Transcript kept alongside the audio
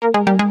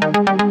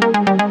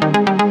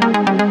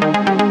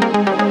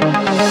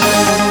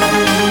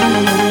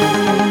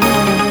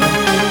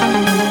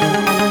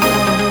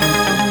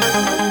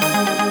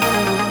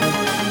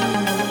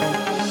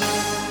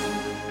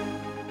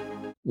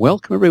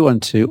Welcome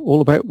everyone to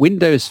All About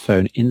Windows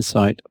Phone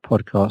Insight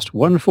podcast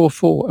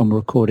 144, and we're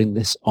recording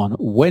this on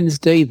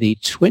Wednesday the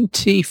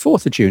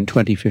 24th of June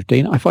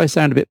 2015. If I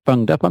sound a bit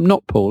bunged up, I'm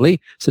not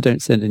poorly, so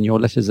don't send in your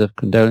letters of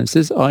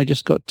condolences. I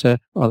just got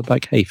rather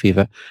like hay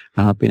fever,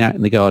 and I've been out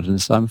in the garden,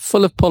 so I'm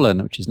full of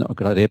pollen, which is not a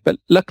good idea, but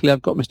luckily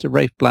I've got Mr.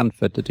 Rafe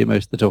Blandford to do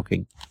most of the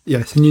talking.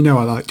 Yes, and you know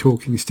I like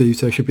talking, Steve,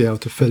 so I should be able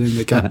to fill in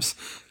the gaps.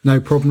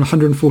 No problem.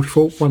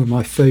 144, one of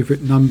my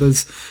favourite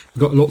numbers.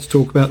 We've got a lot to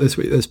talk about this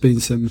week. There's been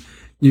some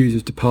news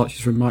of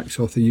departures from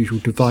Microsoft, the usual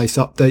device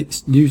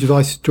updates, new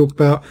devices to talk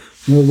about,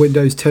 more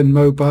Windows 10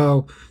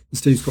 mobile, and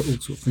Steve's got all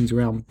sorts of things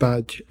around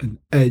Badge and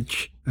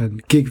Edge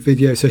and Gig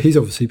Video, so he's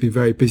obviously been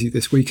very busy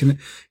this week, and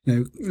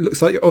it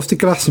looks like you're off to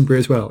Glastonbury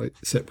as well,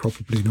 except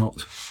probably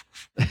not.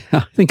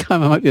 I think I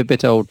might be a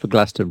bit old for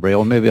Glastonbury,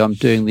 or maybe I'm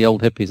doing the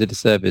old hippies a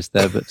disservice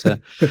there, but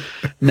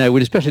no,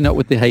 especially not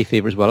with the hay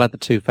fever as well. Add the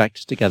two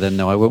factors together.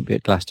 No, I won't be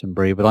at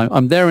Glastonbury, but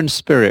I'm there in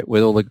spirit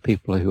with all the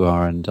people who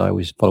are, and I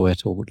always follow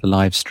it all with the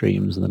live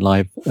streams and the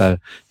live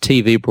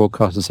TV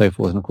broadcasts and so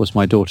forth. And of course,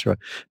 my daughter,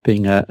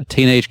 being a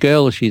teenage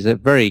girl, she's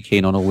very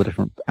keen on all the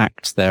different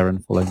acts there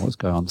and following what's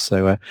going on.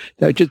 So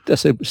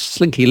that's a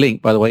slinky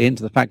link, by the way,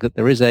 into the fact that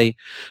there is a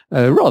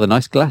rather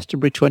nice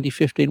Glastonbury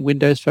 2015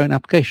 Windows Phone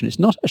application. It's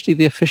not actually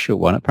the official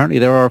one. Apparently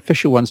there are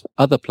official ones for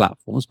other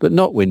platforms, but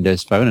not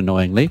Windows Phone,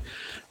 annoyingly.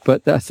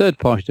 But a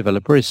third-party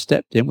developer has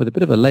stepped in with a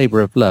bit of a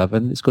labour of love,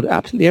 and it's got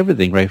absolutely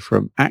everything, Ray,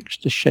 from acts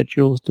to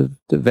schedules to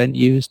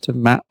venues to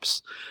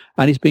maps,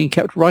 and he's being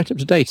kept right up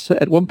to date. So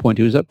at one point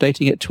he was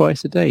updating it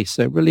twice a day,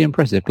 so really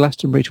impressive.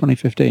 Glastonbury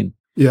 2015.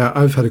 Yeah,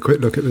 I've had a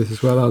quick look at this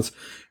as well. I was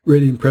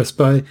really impressed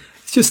by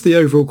it's just the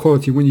overall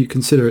quality when you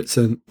consider it's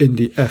an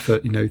indie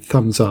effort,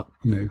 thumbs up,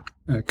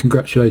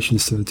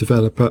 congratulations to the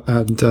developer,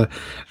 and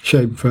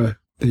shame for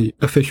the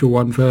official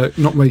one for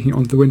not making it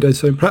onto the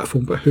Windows Phone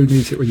platform, but who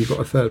needs it when you've got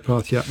a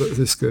third-party app that's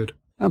this good?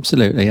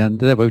 Absolutely,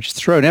 and we've just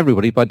thrown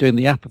everybody by doing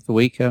the app of the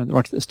week right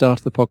at the start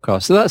of the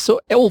podcast. So that's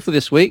all for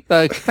this week.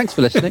 Thanks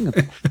for listening.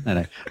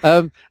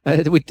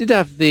 We did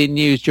have the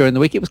news during the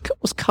week. It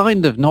was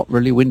kind of not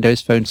really Windows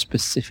Phone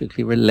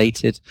specifically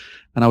related,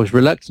 and I was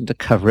reluctant to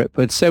cover it,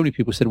 but so many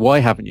people said, why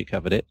haven't you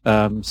covered it?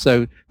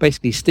 So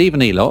basically, Steve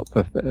and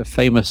Elop,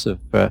 famous of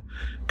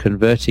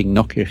converting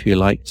Nokia, if you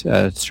liked,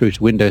 through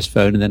to Windows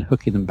Phone and then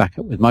hooking them back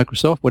up with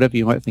Microsoft, whatever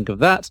you might think of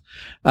that.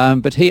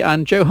 But he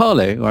and Joe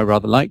Harlow, who I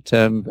rather liked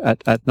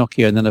at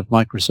Nokia and then of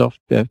Microsoft,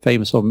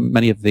 famous on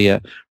many of the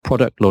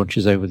product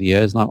launches over the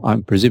years. And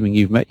I'm presuming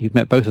you've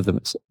met both of them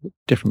at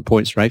different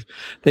points, Rafe.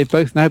 They've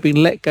both now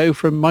been let go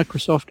from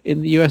Microsoft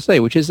in the USA,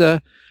 which is I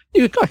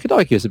could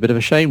argue it's a bit of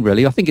a shame,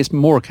 really. I think it's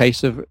more a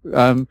case of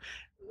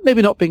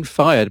maybe not being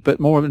fired, but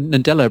more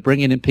Nadella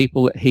bringing in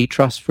people that he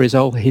trusts for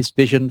his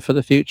vision for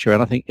the future.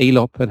 And I think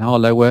Elop and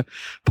Harlow were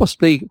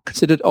possibly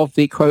considered of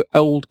the, quote,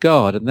 old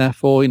guard. And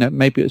therefore,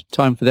 maybe it was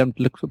time for them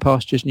to look for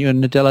pastures new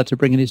and Nadella to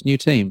bring in his new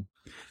team.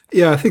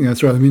 Yeah, I think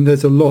that's right. I mean,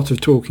 there's a lot of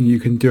talking you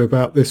can do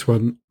about this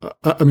one.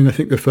 I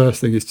think the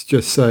first thing is to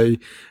just say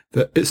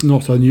that it's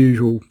not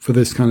unusual for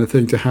this kind of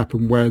thing to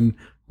happen when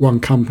one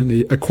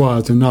company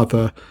acquires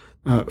another,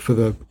 for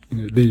the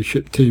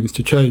leadership teams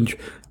to change.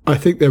 I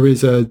think there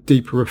is a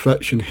deeper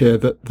reflection here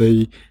that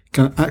the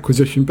kind of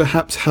acquisition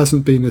perhaps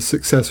hasn't been as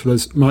successful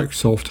as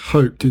Microsoft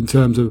hoped in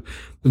terms of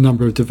the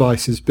number of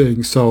devices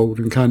being sold,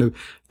 and kind of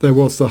there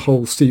was the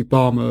whole Steve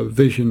Ballmer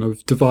vision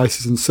of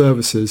devices and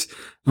services.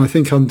 And I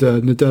think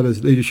under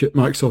Nadella's leadership,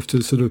 Microsoft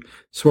has sort of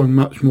swung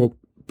much more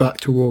back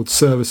towards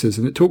services,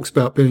 and it talks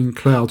about being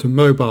cloud and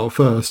mobile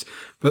first,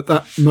 but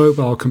that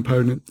mobile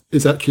component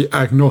is actually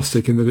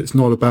agnostic in that it's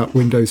not about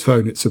Windows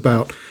Phone, it's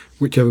about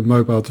whichever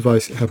mobile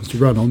device it happens to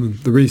run on, and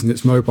the reason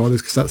it's mobile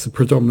is because that's the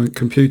predominant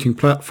computing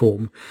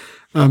platform.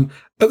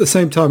 At the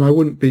same time, I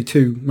wouldn't be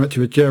too much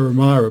of a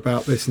Jeremiah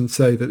about this and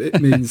say that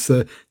it means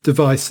the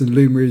device and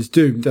Lumia is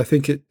doomed. I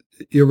think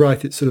you're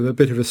right, it's sort of a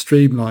bit of a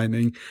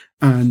streamlining,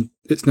 and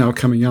it's now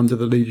coming under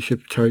the leadership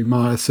of Terry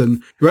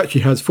Myerson, who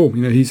actually has form.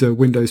 He's a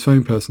Windows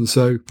Phone person,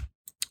 so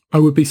I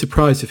would be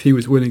surprised if he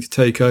was willing to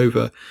take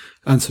over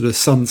and sort of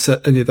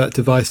sunset any of that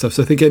device stuff.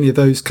 So I think any of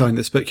those kind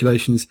of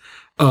speculations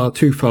are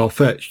too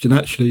far-fetched. And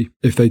actually,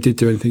 if they did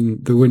do anything,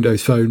 the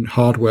Windows Phone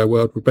hardware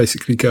world would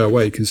basically go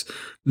away, because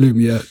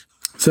Lumia,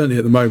 certainly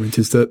at the moment,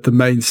 is the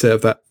mainstay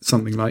of that,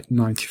 something like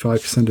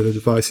 95% of the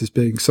devices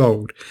being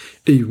sold,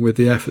 even with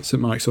the efforts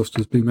that Microsoft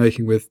has been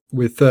making with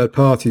third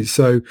parties.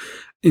 So,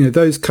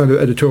 those kind of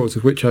editorials,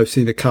 of which I've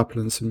seen a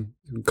couple and some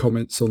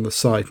comments on the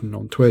site and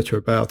on Twitter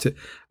about it,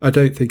 I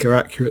don't think are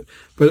accurate.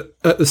 But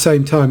at the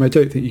same time, I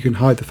don't think you can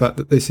hide the fact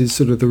that this is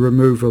sort of the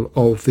removal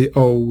of the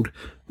old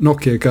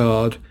Nokia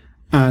guard.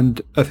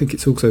 And I think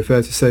it's also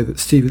fair to say that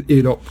Steve and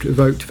Elop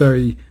evoked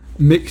very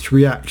mixed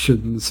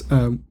reactions,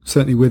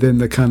 certainly within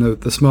the kind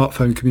of the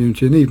smartphone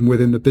community and even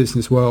within the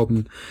business world.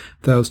 And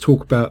there was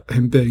talk about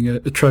him being a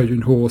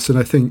Trojan horse. And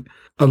I think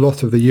a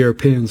lot of the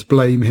Europeans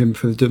blame him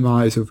for the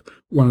demise of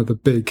one of the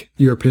big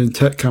European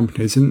tech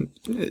companies. And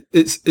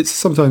it's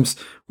sometimes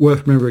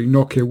worth remembering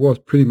Nokia was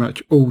pretty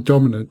much all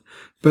dominant.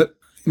 But,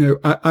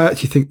 I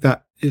actually think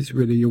that is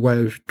really a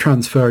way of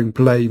transferring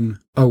blame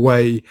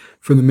away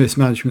from the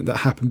mismanagement that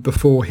happened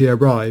before he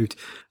arrived.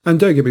 And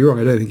don't get me wrong,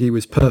 I don't think he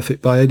was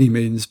perfect by any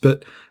means,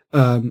 but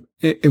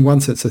in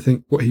one sense, I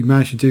think what he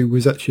managed to do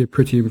was actually a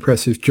pretty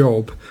impressive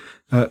job.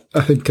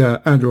 I think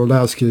Andrew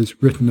Orlowski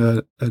has written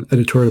an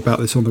editorial about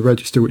this on the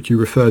Register, which you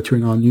referred to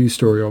in our news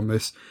story on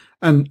this,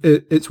 and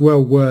it's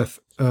well worth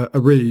a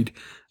read.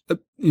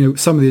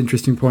 Some of the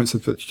interesting points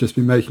that you've just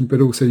been making,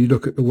 but also you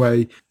look at the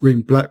way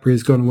Ring BlackBerry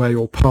has gone away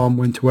or Palm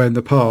went away in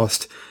the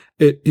past.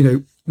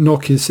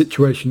 Nokia's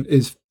situation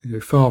is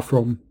far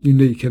from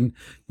unique, and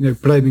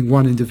blaming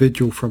one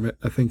individual from it,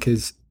 I think,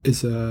 is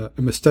a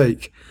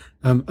mistake.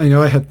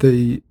 I had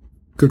the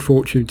good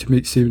fortune to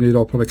meet Steve and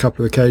Elop on a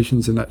couple of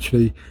occasions, and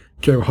actually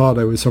Joe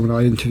Harlow was someone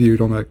I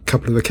interviewed on a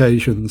couple of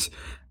occasions,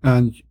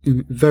 and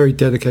very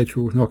dedicated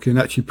with Nokia, and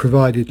actually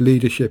provided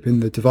leadership in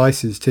the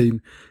devices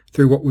team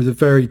through what was a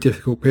very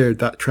difficult period,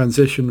 that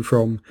transition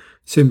from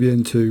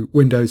Symbian to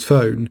Windows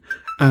Phone.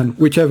 And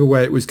whichever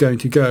way it was going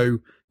to go,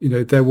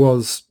 there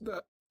was,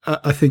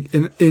 I think,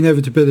 an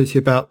inevitability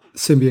about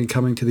Symbian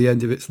coming to the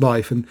end of its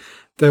life, and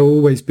there will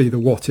always be the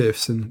what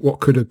ifs and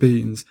what could have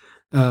beens.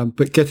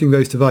 But getting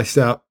those devices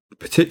out,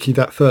 particularly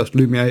that first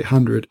Lumia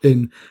 800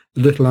 in a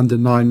little under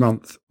 9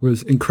 months,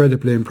 was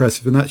incredibly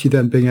impressive. And actually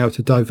then being able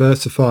to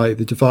diversify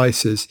the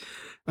devices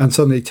and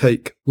suddenly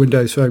take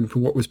Windows Phone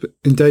from what was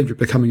in danger of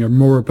becoming a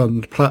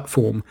moribund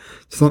platform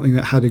to something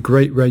that had a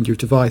great range of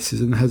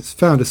devices and has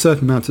found a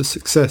certain amount of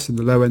success in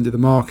the low end of the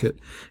market.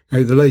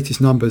 The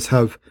latest numbers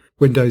have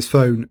Windows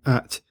Phone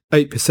at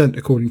 8%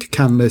 according to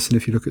Canalys, and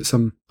if you look at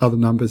some other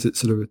numbers,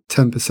 it's sort of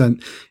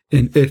 10%.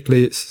 In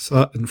Italy, it's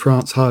in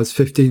France, high as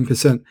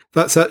 15%.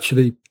 That's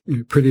actually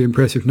pretty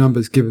impressive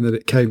numbers, given that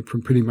it came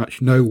from pretty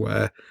much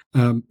nowhere.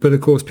 But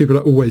of course, people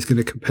are always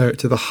going to compare it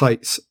to the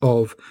heights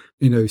of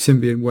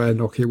Symbian, where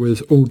Nokia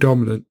was all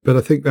dominant. But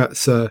I think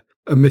that's a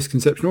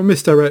misconception or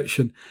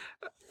misdirection.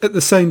 At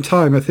the same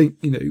time, I think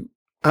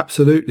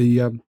absolutely,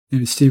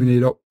 Stephen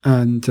Elop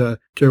and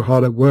Joe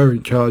Harlow were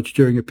in charge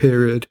during a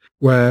period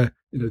where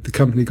the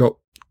company got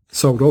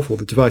sold off, or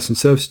the device and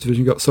services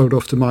division got sold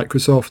off to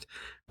Microsoft,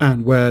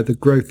 and where the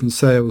growth in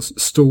sales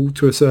stalled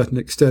to a certain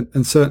extent,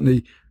 and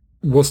certainly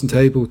wasn't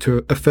able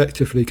to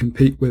effectively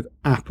compete with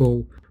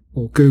Apple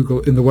or Google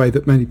in the way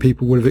that many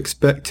people would have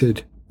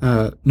expected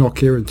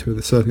Nokia, and to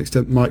a certain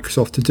extent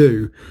Microsoft, to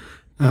do.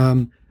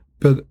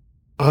 But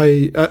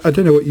I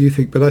don't know what you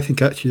think, but I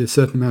think actually a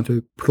certain amount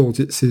of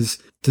plaudits is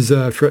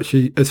deserved for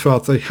actually, as far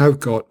as they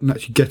have got, and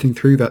actually getting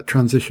through that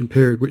transition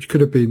period, which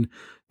could have been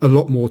a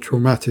lot more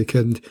traumatic.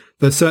 And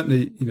there's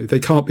certainly,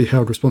 they can't be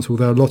held responsible.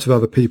 There are a lot of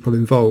other people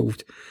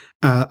involved.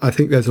 I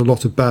think there's a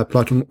lot of bad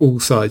blood on all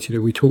sides.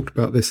 We talked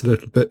about this a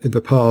little bit in the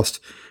past,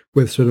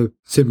 with sort of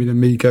Symbian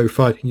and MeeGo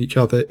fighting each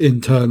other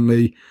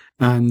internally.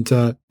 And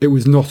it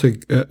was not a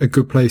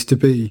good place to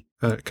be,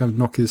 kind of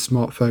Nokia's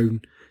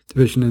smartphone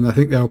division. And I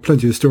think there are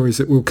plenty of stories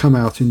that will come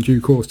out in due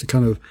course to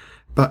kind of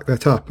back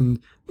that up. And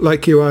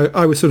like you,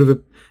 I was sort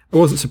of I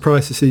wasn't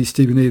surprised to see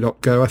Stephen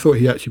Elop go. I thought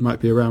he actually might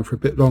be around for a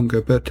bit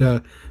longer, but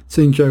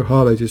seeing Joe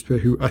Harlow,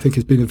 who I think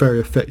has been a very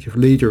effective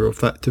leader of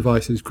that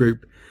devices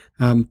group,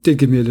 did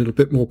give me a little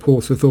bit more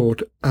pause for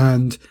thought.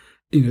 And,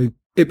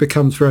 it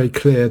becomes very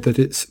clear that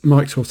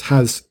Microsoft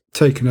has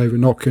taken over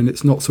Nokia, and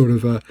it's not sort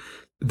of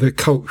the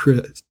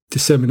culture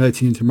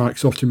disseminating into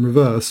Microsoft in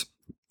reverse.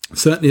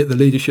 Certainly at the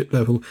leadership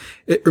level,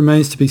 it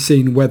remains to be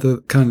seen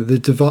whether kind of the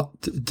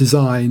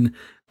design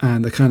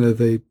and the kind of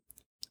the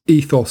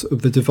ethos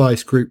of the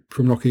device group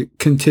from Nokia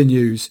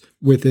continues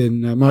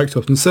within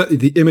Microsoft. And certainly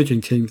the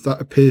imaging teams, that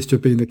appears to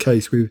have been the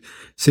case. We've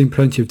seen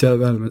plenty of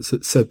developments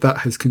that said that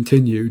has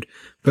continued,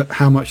 but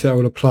how much that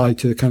will apply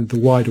to kind of the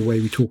wider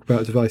way we talk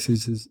about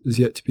devices is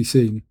yet to be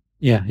seen.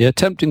 Yeah.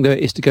 Tempting though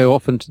is to go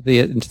off into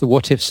the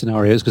what if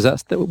scenarios,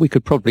 because we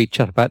could probably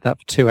chat about that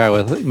for 2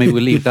 hours. I think maybe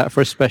we'll leave that for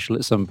a special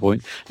at some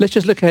point. Let's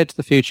just look ahead to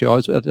the future. I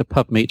was at a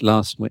pub meet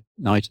last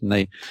night,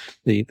 and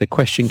the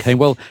question came,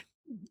 well,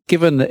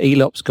 given that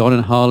Elop's gone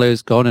and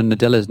Harlow's gone and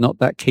Nadella's not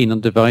that keen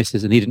on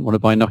devices and he didn't want to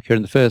buy Nokia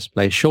in the first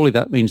place, surely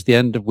that means the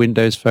end of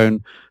Windows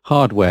Phone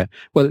hardware.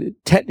 Well,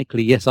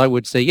 technically, yes, I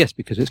would say yes,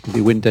 because it's going to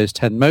be Windows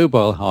 10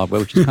 mobile hardware,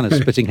 which is kind of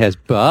splitting hairs.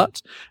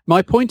 But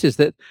my point is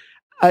that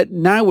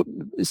now,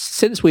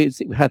 since we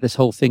had this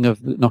whole thing of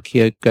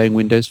Nokia going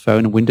Windows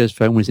Phone, and Windows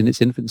Phone was in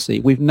its infancy,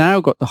 we've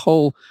now got the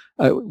whole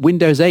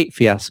Windows 8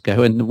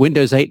 fiasco, and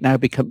Windows 8 now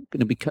going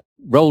to be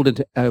rolled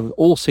into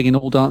all singing,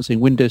 all dancing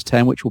Windows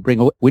 10, which will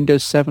bring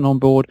Windows 7 on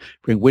board,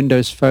 bring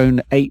Windows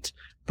Phone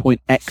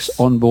 8.x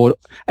on board,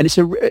 and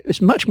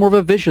it's much more of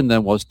a vision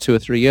than was 2 or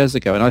 3 years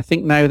ago. And I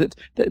think now that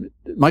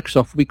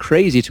Microsoft would be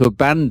crazy to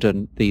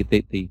abandon the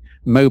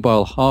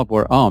mobile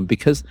hardware arm,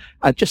 because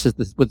just as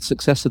with the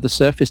success of the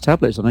Surface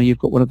tablets, I know you've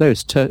got one of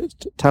those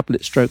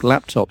tablet stroke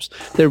laptops,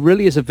 there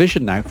really is a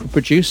vision now for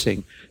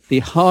producing the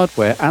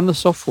hardware and the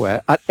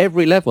software at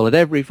every level, at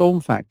every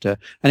form factor.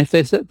 And if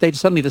they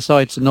suddenly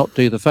decide to not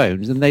do the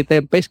phones, then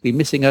they're basically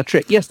missing a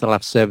trick. Yes, they'll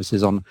have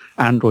services on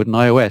Android and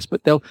iOS,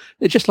 but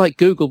they're just like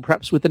Google,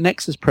 perhaps with the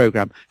Nexus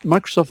program.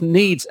 Microsoft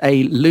needs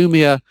a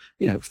Lumia,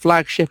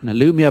 flagship, and a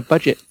Lumia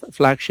budget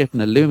flagship,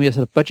 and a Lumia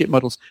sort of budget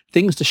models,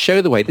 things to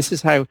show the way. This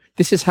is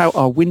how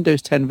our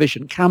Windows 10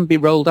 vision can be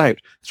rolled out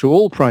through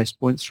all price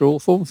points, through all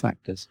form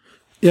factors.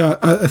 Yeah,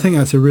 I think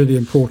that's a really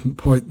important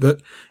point,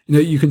 that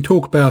you can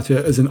talk about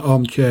it as an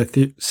armchair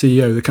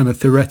CEO, the kind of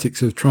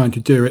theoretics of trying to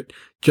do it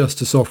just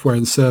to software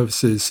and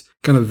services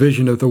kind of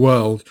vision of the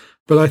world.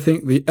 But I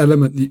think the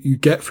element that you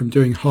get from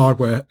doing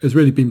hardware has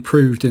really been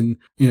proved in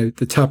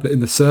the tablet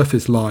in the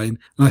Surface line.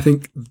 And I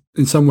think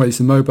in some ways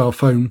the mobile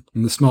phone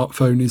and the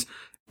smartphone is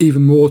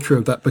even more true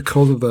of that,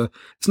 because of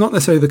it's not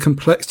necessarily the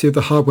complexity of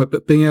the hardware,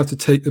 but being able to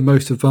take the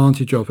most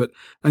advantage of it.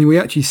 And we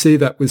actually see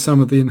that with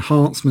some of the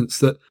enhancements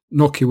that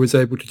Nokia was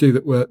able to do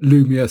that were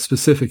Lumia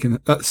specific, and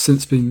that's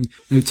since been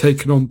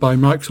taken on by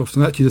Microsoft.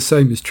 And actually the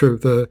same is true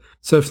of the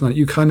Surface line.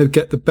 You kind of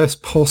get the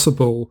best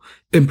possible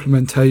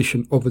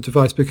implementation of the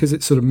device because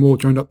it's sort of more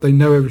joined up. They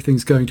know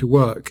everything's going to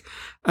work.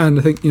 And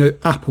I think,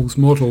 Apple's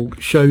model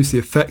shows the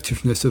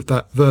effectiveness of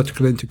that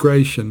vertical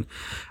integration.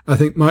 I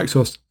think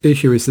Microsoft's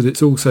issue is that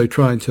it's also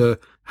trying to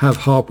have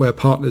hardware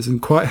partners,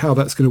 and quite how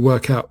that's going to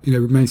work out,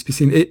 remains to be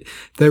seen.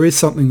 There is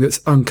something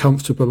that's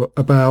uncomfortable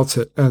about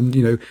it.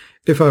 And,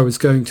 if I was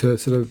going to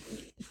sort of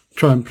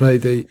try and play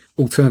the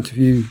alternative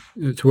view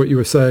to what you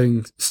were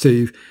saying,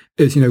 Steve,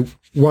 is,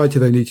 why do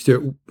they need to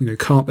do it?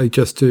 Can't they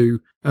just do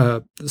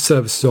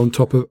services on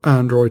top of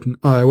Android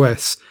and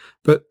iOS?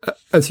 But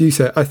as you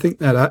say, I think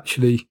that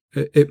actually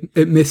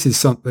it misses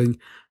something.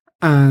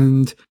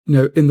 And,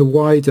 in the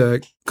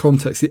wider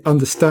context, the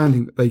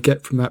understanding that they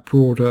get from that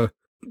broader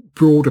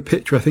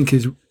picture, I think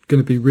is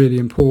going to be really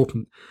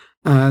important.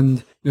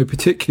 And,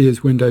 particularly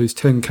as Windows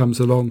 10 comes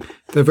along,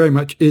 there very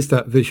much is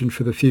that vision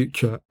for the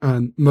future,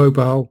 and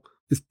mobile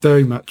is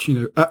very much,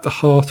 at the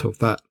heart of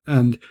that.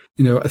 And,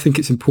 I think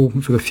it's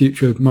important for the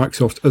future of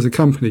Microsoft as a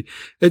company.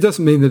 It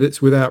doesn't mean that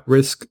it's without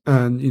risk.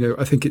 And,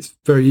 I think it's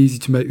very easy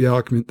to make the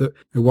argument that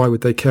why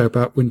would they care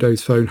about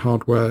Windows Phone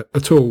hardware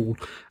at all?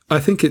 I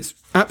think it's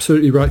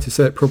absolutely right to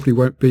say it probably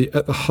won't be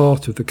at the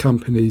heart of the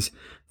company's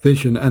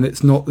vision. And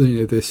it's not,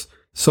 this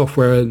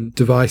software and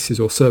devices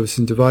or service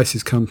and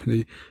devices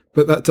company,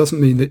 but that doesn't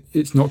mean that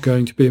it's not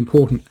going to be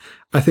important.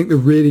 I think the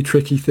really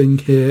tricky thing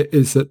here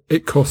is that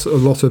it costs a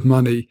lot of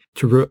money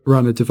to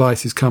run a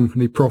devices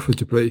company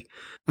profitably,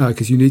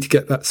 because you need to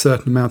get that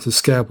certain amount of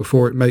scale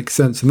before it makes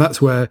sense. And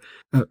that's where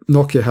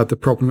Nokia had the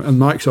problem, and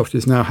Microsoft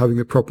is now having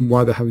the problem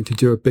why they're having to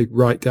do a big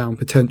write-down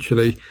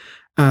potentially.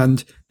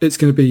 And it's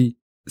going to be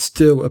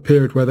still a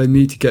period where they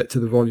need to get to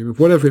the volume of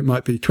whatever it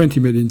might be, 20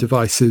 million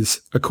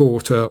devices a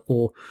quarter,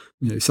 or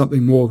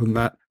something more than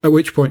that, at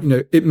which point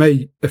it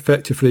may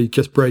effectively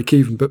just break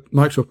even, but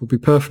Microsoft will be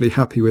perfectly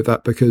happy with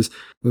that because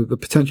the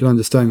potential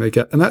understanding they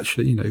get. And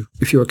actually,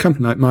 if you're a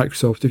company like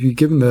Microsoft, if you're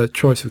given the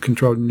choice of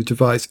controlling your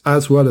device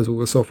as well as all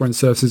the software and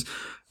services,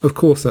 of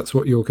course that's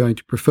what you're going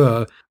to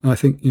prefer. And I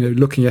think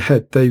looking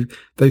ahead,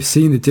 they've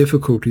seen the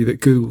difficulty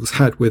that Google's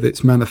had with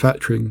its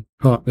manufacturing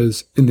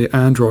partners in the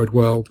Android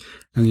world,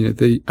 and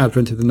the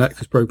advent of the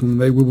Nexus program.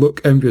 They will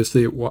look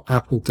enviously at what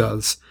Apple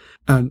does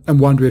and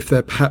wonder if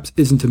there perhaps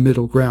isn't a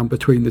middle ground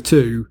between the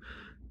two,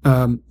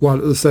 while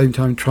at the same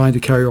time trying to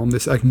carry on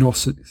this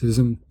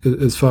agnosticism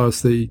as far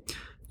as the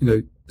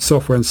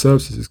software and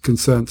services is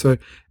concerned. So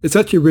it's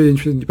actually a really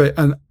interesting debate.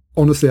 And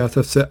honestly, I have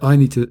to say, I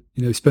need to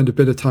spend a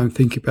bit of time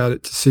thinking about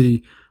it to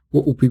see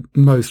what will be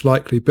most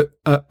likely. But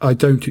I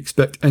don't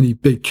expect any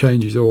big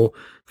changes, or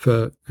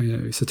for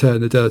Satya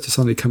Nadella to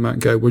suddenly come out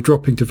and go, we're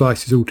dropping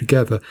devices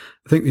altogether.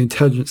 I think the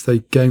intelligence they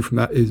gain from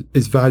that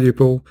is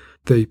valuable.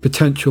 The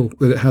potential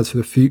that it has for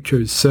the future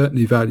is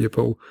certainly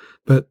valuable.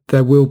 But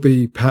there will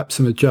be perhaps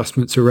some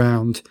adjustments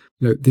around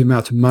the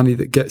amount of money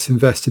that gets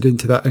invested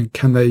into that, and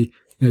can they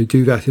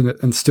do that in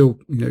it and still,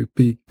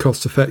 be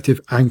cost effective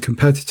and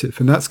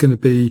competitive. And that's going to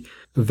be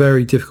a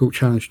very difficult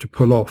challenge to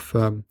pull off.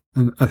 And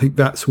I think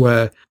that's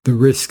where the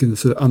risk and the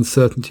sort of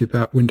uncertainty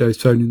about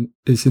Windows Phone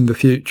is in the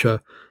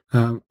future.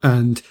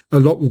 And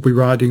a lot will be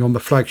riding on the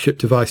flagship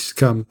devices to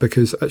come,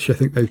 because actually I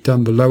think they've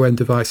done the low end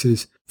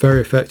devices very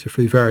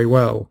effectively, very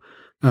well.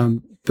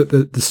 But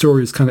the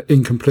story is kind of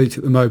incomplete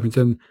at the moment.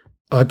 And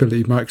I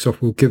believe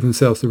Microsoft will give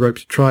themselves the rope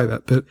to try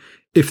that. But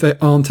if they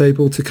aren't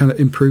able to kind of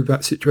improve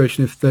that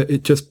situation, if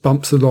it just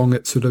bumps along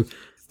at sort of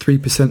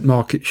 3%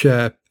 market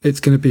share, it's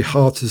going to be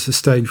hard to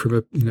sustain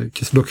from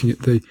just looking at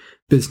the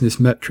business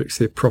metrics,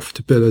 the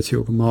profitability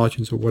or the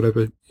margins or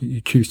whatever you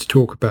choose to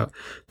talk about.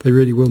 They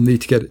really will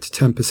need to get it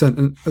to 10%.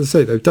 And as I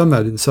say, they've done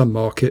that in some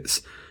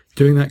markets.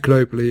 Doing that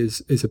globally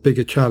is a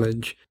bigger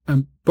challenge.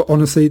 But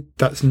honestly,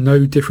 that's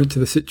no different to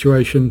the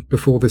situation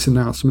before this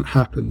announcement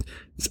happened.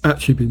 It's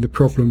actually been the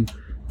problem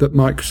that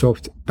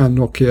Microsoft and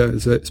Nokia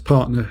as its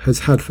partner has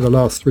had for the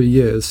last 3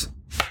 years.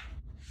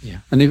 Yeah,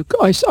 and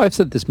I've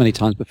said this many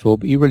times before,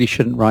 but you really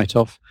shouldn't write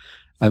off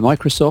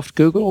Microsoft,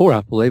 Google, or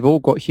Apple, they've all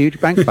got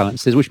huge bank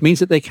balances, which means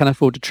that they can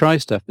afford to try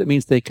stuff. That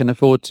means they can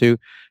afford to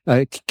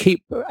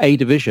keep a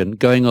division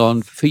going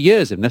on for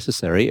years if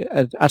necessary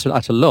at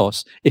a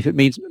loss, if it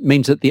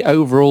means that the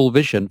overall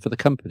vision for the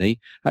company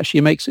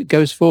actually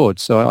goes forward.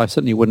 So I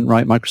certainly wouldn't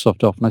write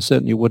Microsoft off, and I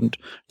certainly wouldn't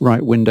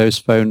write Windows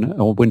Phone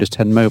or Windows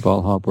 10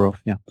 mobile hardware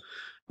off. Yeah.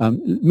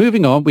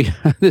 Moving on,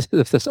 this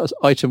is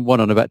item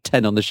 1 on about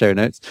 10 on the show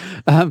notes.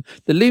 The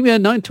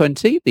Lumia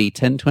 920, the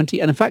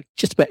 1020, and in fact,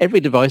 just about every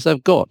device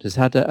I've got has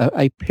had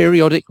a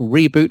periodic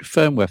reboot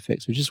firmware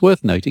fix, which is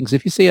worth noting, because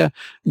if you see a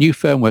new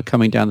firmware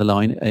coming down the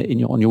line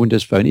on your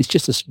Windows Phone, it's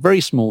just a very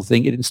small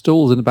thing. It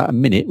installs in about a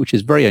minute, which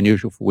is very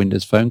unusual for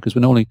Windows Phone, because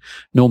we're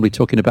normally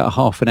talking about a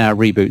half an hour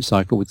reboot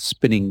cycle with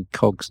spinning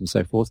cogs and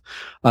so forth.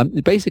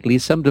 Basically,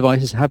 some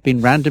devices have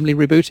been randomly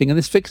rebooting, and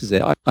this fixes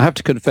it. I have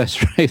to confess,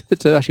 Ray,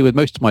 that actually with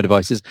most of my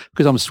devices,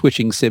 because I'm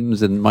switching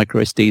SIMs and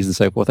micro SDs and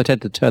so forth, I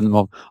tend to turn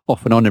them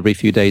off and on every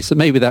few days. So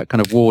maybe that kind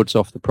of wards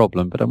off the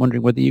problem. But I'm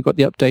wondering whether you got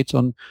the update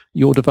on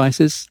your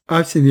devices.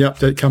 I've seen the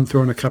update come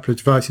through on a couple of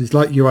devices.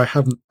 Like you, I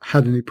haven't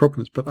had any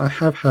problems, but I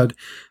have had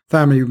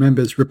family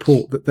members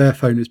report that their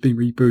phone has been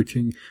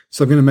rebooting.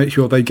 So I'm going to make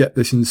sure they get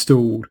this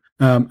installed.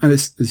 And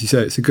it's, as you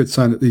say, it's a good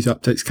sign that these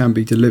updates can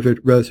be delivered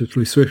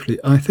relatively swiftly.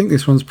 I think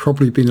this one's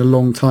probably been a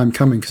long time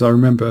coming, because I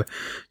remember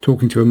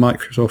talking to a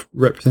Microsoft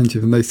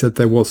representative and they said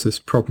there was this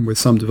problem with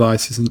some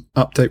devices and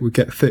update would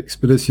get fixed.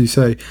 But as you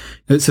say,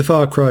 it's a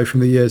far cry from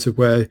the years of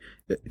where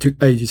it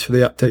took ages for the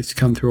updates to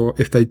come through, or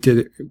if they did,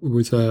 it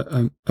was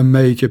a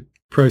major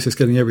process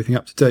getting everything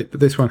up to date.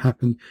 But this one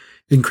happened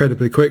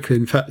incredibly quickly.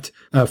 In fact,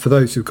 for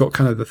those who've got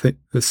kind of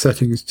the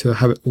settings to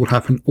have it all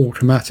happen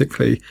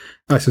automatically,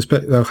 I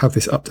suspect they'll have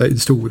this update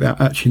installed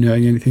without actually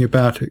knowing anything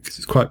about it, because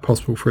it's quite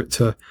possible for it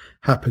to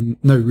happen,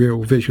 no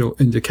real visual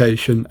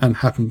indication, and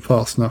happen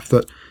fast enough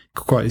that you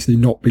could quite easily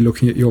not be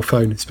looking at your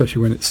phone,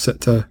 especially when it's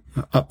set to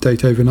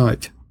update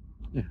overnight.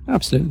 Yeah,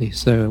 absolutely.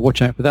 So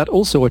watch out for that.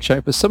 Also watch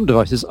out for some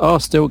devices are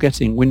still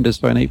getting Windows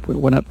Phone 8.1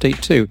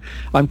 Update 2.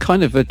 I'm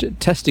kind of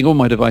testing all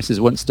my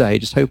devices once a day,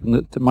 just hoping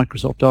that the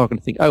Microsoft are going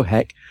to think, oh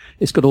heck,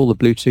 it's got all the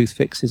Bluetooth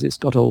fixes, it's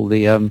got all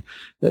the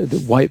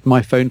wipe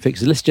my phone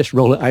fixes. Let's just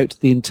roll it out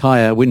to the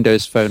entire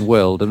Windows Phone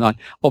world. And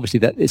obviously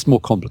that it's more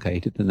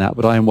complicated than that,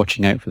 but I am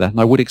watching out for that. And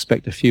I would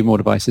expect a few more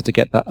devices to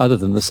get that, other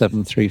than the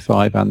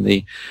 735 and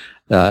the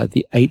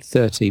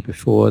 830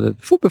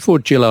 before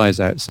July's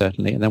out,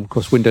 certainly. And then, of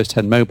course, Windows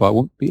 10 Mobile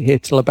won't be here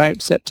till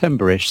about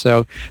September-ish.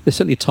 So there's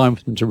certainly time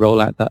for them to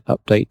roll out that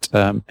update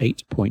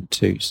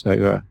 8.2.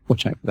 So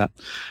watch out for that.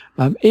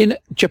 In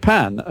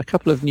Japan, a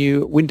couple of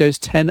new Windows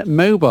 10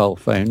 mobile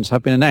phones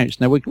have been announced.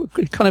 Now, we're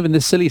kind of in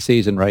this silly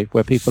season, Rafe,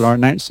 where people are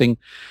announcing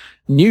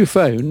new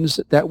phones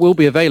that will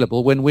be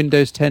available when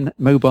Windows 10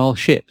 mobile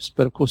ships.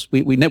 But of course,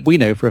 we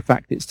know for a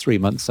fact it's 3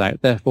 months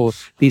out. Therefore,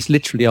 these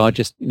literally are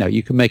just,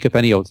 you can make up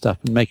any old stuff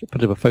and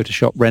put up a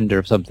Photoshop render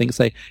of something,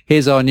 say,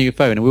 here's our new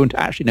phone. And we won't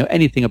actually know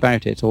anything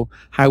about it or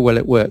how well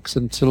it works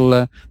until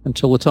the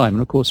time.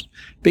 And of course,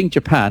 being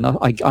Japan,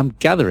 I'm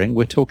gathering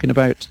we're talking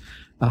about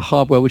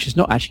hardware which is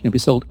not actually going to be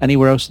sold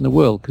anywhere else in the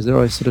world, because there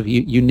are sort of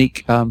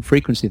unique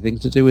frequency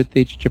things to do with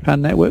the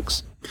Japan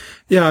networks.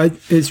 Yeah,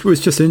 it was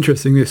just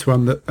interesting, this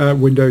one, that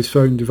Windows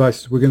Phone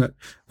devices were going to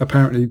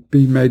apparently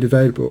be made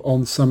available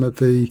on some of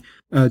the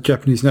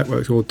Japanese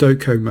networks, or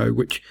Docomo,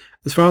 which,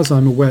 as far as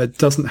I'm aware,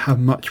 doesn't have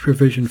much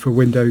provision for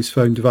Windows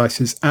Phone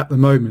devices at the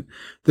moment.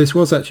 This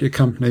was actually a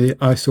company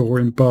I saw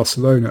in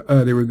Barcelona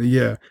earlier in the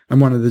year,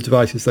 and one of the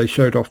devices they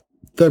showed off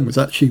then was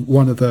actually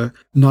one of the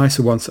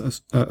nicer ones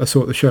that I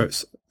saw at the show. I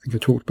think I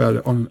talked about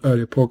it on an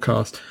earlier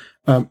podcast.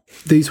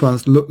 These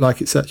ones look like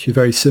it's actually a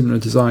very similar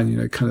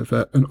design, kind of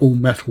an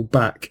all-metal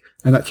back,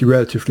 and actually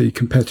relatively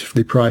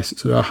competitively priced at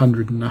sort of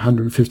 £100 and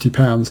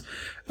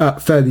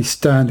 £150. Fairly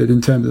standard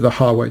in terms of the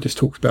hardware. It just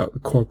talks about the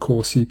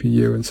quad-core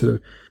CPU and sort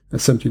of a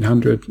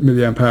 1700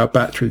 milliamp hour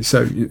battery,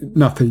 so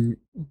nothing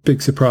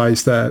big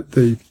surprise there.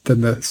 Then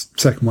the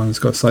second one has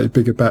got a slightly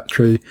bigger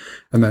battery,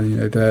 and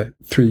then they're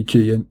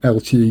 3G and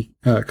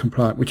LTE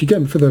compliant, which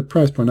again for the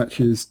price point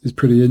actually is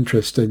pretty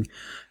interesting.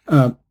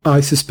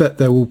 I suspect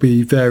there will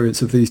be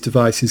variants of these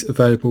devices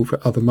available for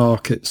other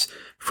markets.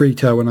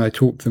 Freetel, when I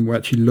talked to them, were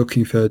actually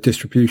looking for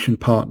distribution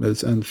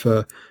partners, and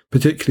for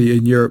particularly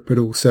in Europe, but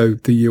also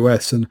the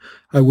US. And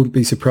I wouldn't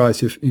be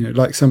surprised if,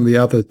 like some of the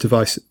other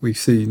devices we've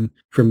seen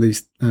from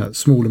these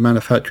smaller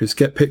manufacturers,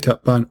 get picked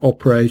up by an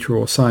operator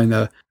or sign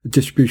a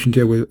distribution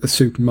deal with a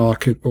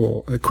supermarket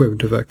or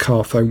equivalent of a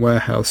car phone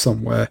warehouse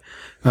somewhere,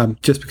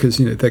 just because,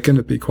 they're going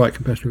to be quite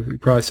competitively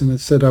priced. And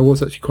as I said, I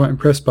was actually quite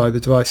impressed by the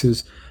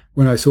devices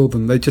when I saw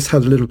them. They just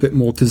had a little bit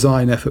more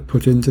design effort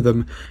put into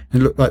them,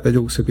 and it looked like they'd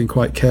also been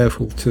quite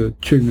careful to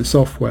tune the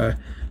software.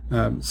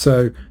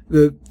 So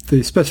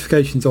the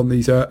specifications on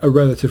these are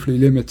relatively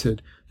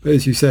limited. But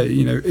as you say,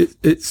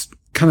 it's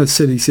kind of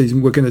silly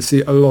season. We're going to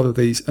see a lot of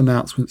these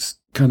announcements,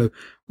 kind of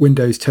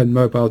Windows 10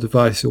 mobile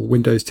device or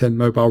Windows 10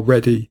 mobile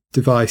ready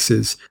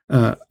devices.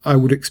 I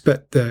would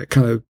expect the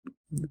kind of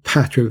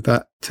pattern of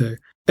that to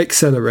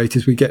accelerate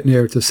as we get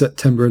nearer to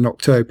September and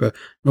October.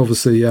 And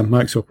obviously,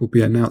 Microsoft will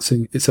be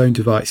announcing its own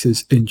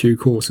devices in due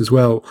course as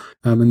well.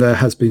 And there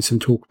has been some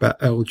talk about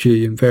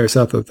LG and various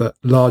other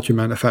larger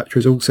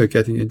manufacturers also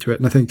getting into it.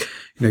 And I think,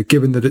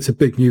 given that it's a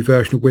big new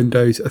version of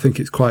Windows, I think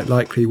it's quite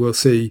likely we'll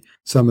see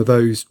some of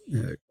those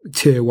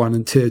tier 1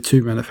 and tier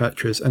 2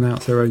 manufacturers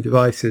announce their own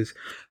devices.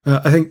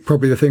 I think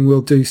probably the thing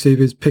we'll do, Steve,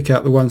 is pick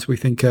out the ones we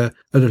think are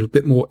a little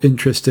bit more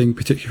interesting,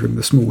 particularly from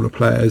the smaller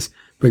players,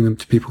 bring them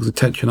to people's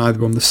attention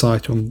either on the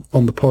site or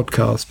on the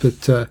podcast.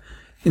 But,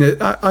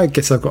 I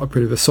guess I've got a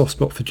bit of a soft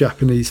spot for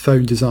Japanese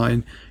phone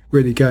design,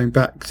 really going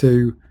back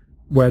to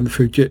when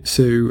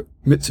Fujitsu,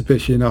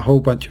 Mitsubishi and a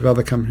whole bunch of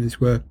other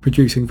companies were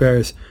producing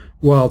various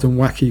wild and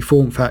wacky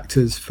form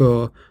factors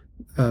for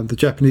the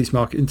Japanese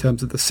market in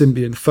terms of the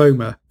Symbian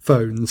Foma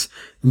phones.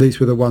 And these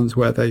were the ones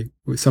where they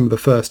were some of the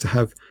first to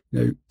have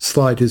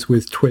sliders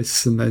with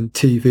twists and then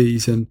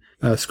TVs and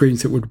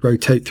screens that would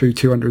rotate through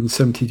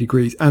 270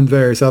 degrees and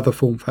various other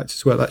form factors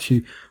as well,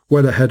 actually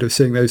well ahead of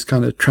seeing those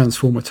kind of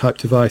transformer type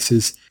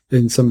devices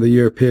in some of the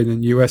European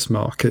and US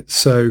markets.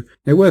 So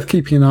worth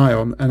keeping an eye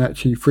on. And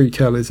actually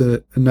Freetel is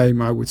a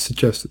name I would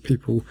suggest that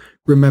people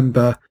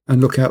remember and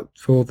look out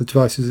for the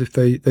devices if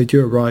they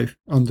do arrive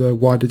under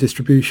wider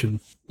distribution.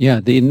 Yeah,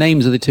 the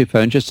names of the two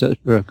phones, just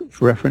for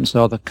reference,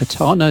 are the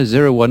Katana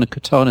 01 and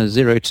Katana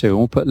 02. And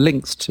we'll put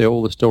links to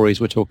all the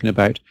stories we're talking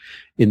about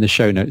in the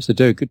show notes. So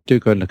do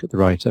go and look at the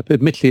write-up.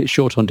 Admittedly, it's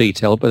short on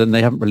detail, but then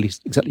they haven't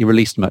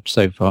released much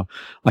so far.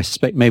 I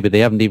suspect maybe they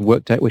haven't even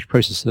worked out which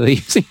processor they're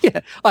using.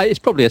 Yeah, it's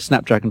probably a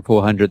Snapdragon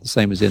 400, the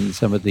same as in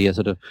some of the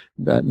sort of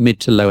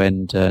mid to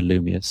low-end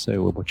Lumias.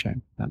 So we'll watch out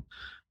for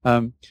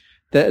that.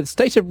 The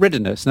state of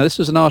readiness. Now, this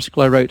was an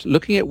article I wrote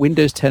looking at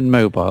Windows 10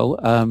 Mobile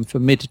for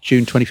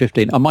mid-June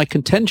 2015. And my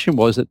contention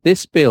was that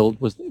this build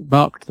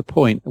marked the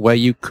point where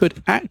you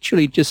could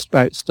actually just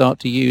about start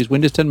to use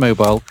Windows 10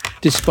 Mobile,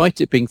 despite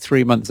it being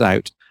 3 months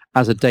out,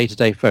 as a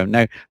day-to-day phone.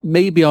 Now,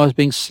 maybe I was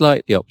being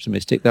slightly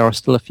optimistic. There are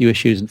still a few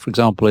issues, and for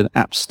example, in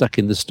apps stuck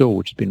in the store,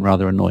 which has been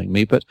rather annoying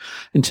me. But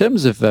in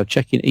terms of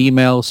checking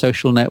email,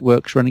 social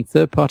networks, running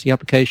third-party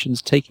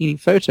applications, taking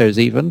photos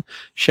even,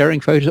 sharing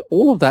photos,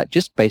 all of that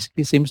just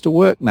basically seems to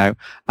work now.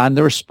 And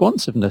the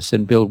responsiveness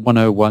in build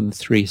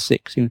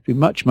 10136 seems to be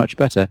much, much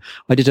better.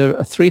 I did a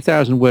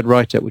 3,000-word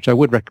write-up, which I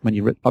would recommend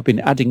you read. I've been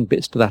adding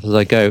bits to that as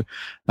I go,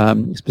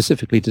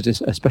 specifically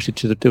especially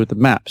to do with the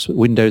maps,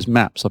 Windows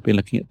Maps. I've been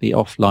looking at the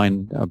offline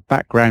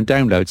background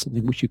download,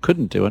 something which you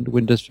couldn't do under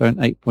Windows Phone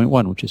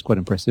 8.1, which is quite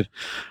impressive.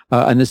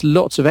 And there's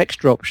lots of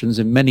extra options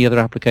in many other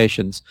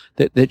applications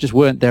that just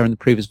weren't there in the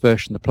previous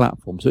version of the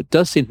platform. So it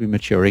does seem to be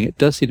maturing. It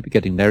does seem to be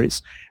getting there.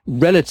 It's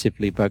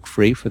relatively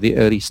bug-free for the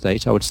early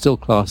state. I would still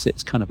class it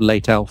as kind of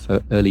late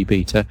alpha, early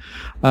beta.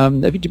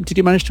 Did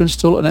you manage to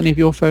install it on any of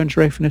your phones,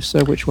 Rafe? And if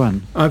so, which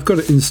one? I've got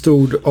it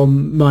installed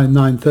on my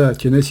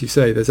 930, and as you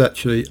say, there's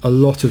actually a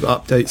lot of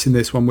updates in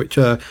this one which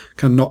are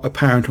kind of not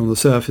apparent on the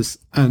surface.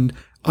 And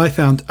I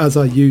found as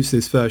I used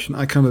this version,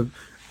 I kind of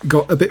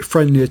got a bit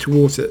friendlier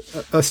towards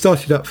it. I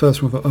started out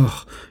first and I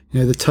thought,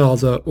 the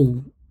tiles are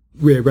all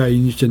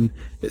rearranged and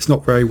it's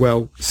not very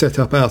well set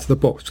up out of the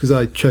box, because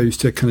I chose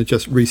to kind of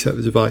just reset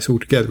the device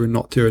altogether and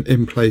not do an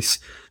in-place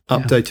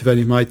update of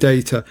any of my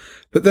data.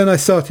 But then I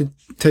started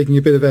taking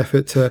a bit of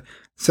effort to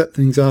set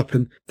things up,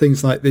 and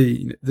things like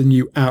the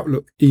new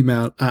Outlook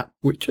email app,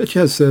 which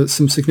actually has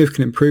some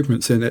significant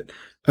improvements in it,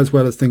 as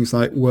well as things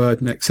like Word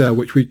and Excel,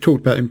 which we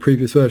talked about in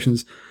previous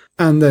versions.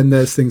 And then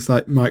there's things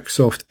like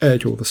Microsoft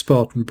Edge or the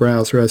Spartan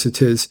browser as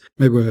it is.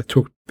 Maybe we'll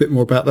talk a bit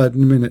more about that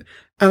in a minute.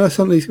 And I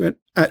suddenly went,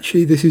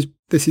 actually, this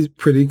is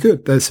pretty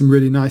good. There's some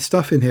really nice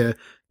stuff in here.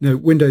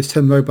 Windows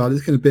 10 Mobile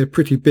is going to be a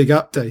pretty big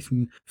update.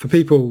 And for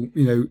people,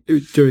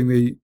 doing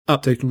the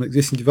update on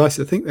existing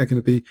devices, I think they're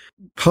going to be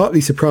partly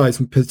surprised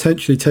and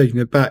potentially taken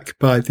aback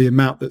by the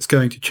amount that's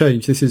going to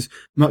change. This is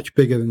much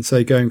bigger than,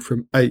 say, going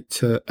from 8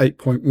 to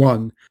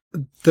 8.1.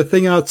 The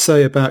thing I'd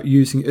say about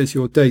using it as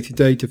your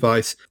day-to-day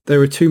device,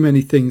 there are too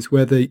many things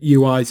where the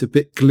UI is a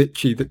bit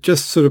glitchy that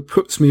just sort of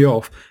puts me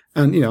off.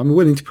 And, I'm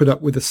willing to put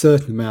up with a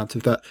certain amount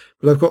of that.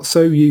 But I've got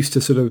so used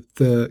to sort of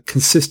the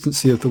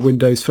consistency of the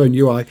Windows Phone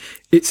UI,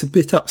 it's a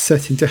bit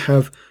upsetting to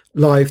have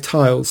live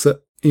tiles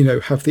that,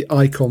 have the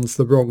icons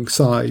the wrong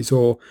size,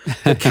 or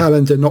the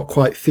calendar not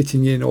quite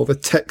fitting in, or the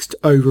text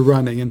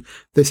overrunning. And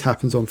this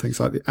happens on things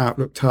like the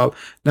Outlook tile.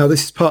 Now,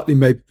 this is partly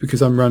maybe because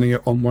I'm running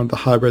it on one of the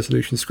high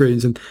resolution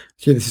screens. And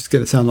this is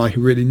going to sound like a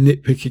really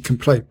nitpicky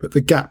complaint, but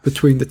the gap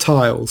between the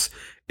tiles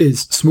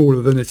is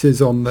smaller than it is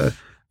on the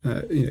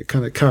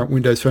kind of current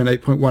Windows Phone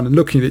 8.1, and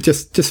looking at it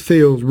just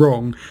feels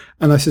wrong.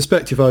 And I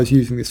suspect if I was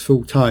using this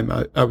full time,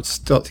 I would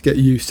start to get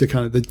used to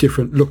kind of the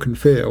different look and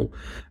feel.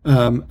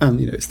 And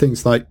it's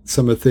things like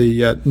some of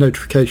the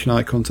notification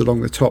icons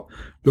along the top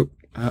look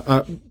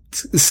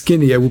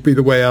skinnier would be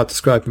the way I'd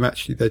describe them.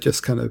 Actually, they're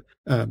just kind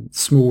of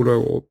smaller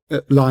or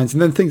lines,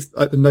 and then things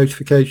like the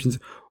notifications.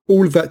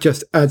 All of that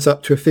just adds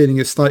up to a feeling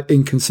of slight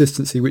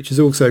inconsistency, which is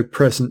also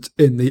present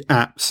in the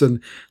apps,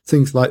 and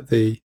things like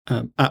the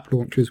app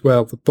launcher as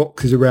well. The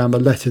boxes around the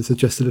letters are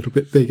just a little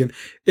bit big. And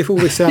if all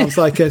this sounds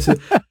like it's a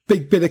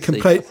big bit of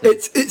complaint,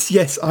 it's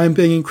yes, I am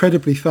being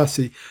incredibly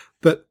fussy,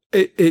 but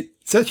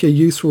it's actually a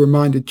useful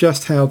reminder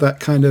just how that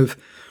kind of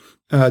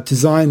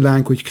design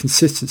language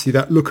consistency,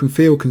 that look and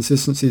feel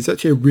consistency, is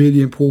actually a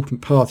really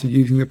important part of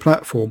using the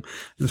platform.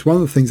 And it's one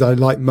of the things I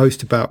like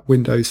most about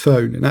Windows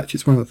Phone. And actually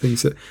it's one of the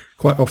things that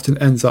quite often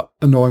ends up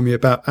annoying me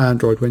about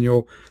Android when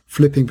you're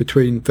flipping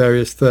between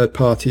various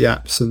third-party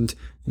apps, and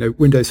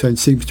Windows Phone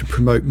seems to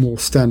promote more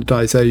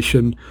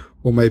standardization,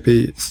 or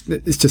maybe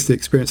it's just the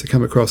experience I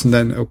come across. And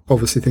then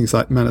obviously things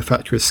like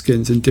manufacturer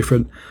skins and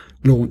different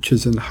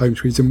launchers and home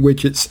screens and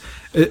widgets,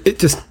 it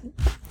just,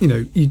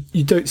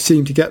 you don't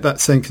seem to get that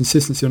same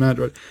consistency on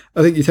Android.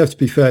 I think you'd have to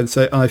be fair and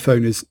say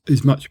iPhone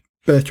is much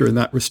better in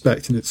that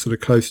respect, and it's sort of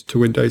closer to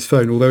Windows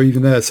Phone, although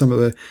even there some of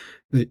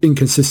the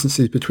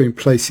inconsistencies between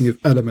placing of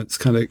elements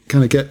kind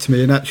of get to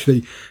me. And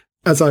actually,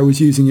 as I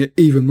was using it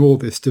even more,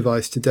 this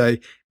device today,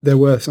 there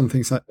were some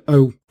things like,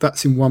 oh,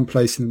 that's in one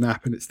place in an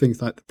app, and it's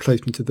things like the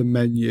placement of the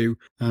menu.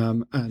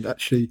 And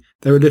actually,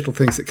 there are little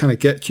things that kind of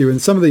get you.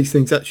 And some of these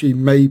things actually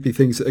may be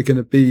things that are going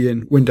to be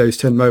in Windows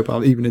 10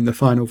 Mobile, even in the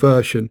final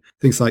version.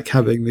 Things like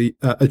having the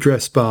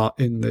address bar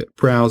in the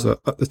browser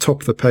at the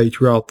top of the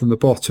page rather than the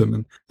bottom.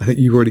 And I think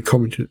you've already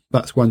commented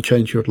that's one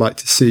change you would like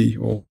to see,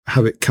 or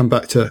have it come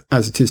back to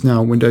as it is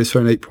now on Windows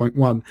Phone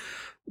 8.1.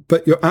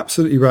 But you're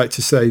absolutely right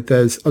to say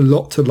there's a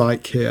lot to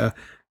like here.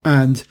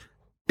 And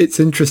it's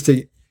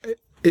interesting.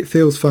 It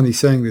feels funny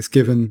saying this,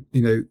 given,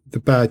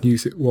 the bad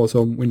news it was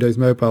on Windows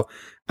Mobile.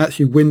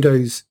 Actually,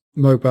 Windows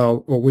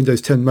Mobile or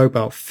Windows 10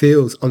 Mobile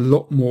feels a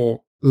lot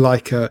more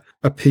like a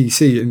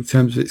PC in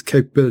terms of its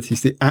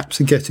capabilities. The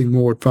apps are getting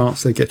more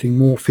advanced. They're getting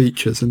more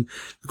features. And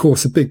of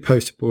course, the big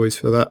poster boys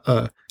for that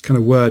kind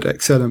of Word,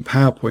 Excel and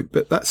PowerPoint,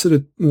 but that's sort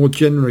of more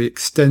generally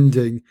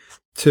extending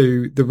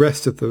to the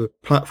rest of the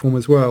platform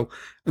as well.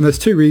 And there's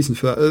two reasons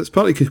for that. It's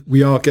partly because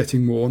we are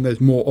getting more, and there's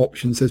more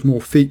options, there's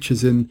more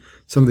features in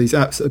some of these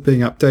apps that are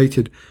being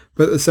updated.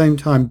 But at the same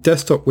time,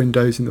 desktop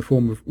Windows in the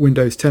form of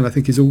Windows 10, I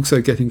think, is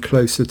also getting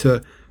closer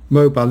to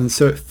mobile. And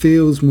so it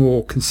feels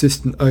more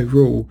consistent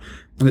overall.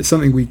 And it's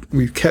something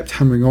we've kept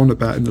hammering on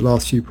about in the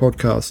last few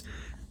podcasts.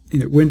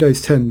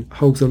 Windows 10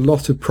 holds a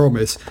lot of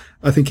promise.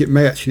 I think it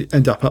may actually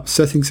end up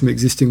upsetting some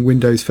existing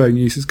Windows Phone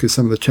users, because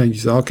some of the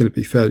changes are going to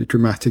be fairly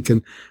dramatic,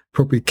 and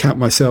probably count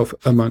myself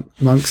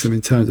amongst them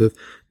in terms of,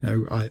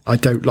 I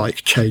don't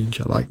like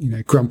change. I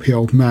like, grumpy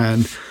old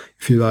man,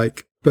 if you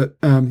like. But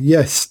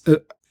yes,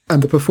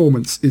 and the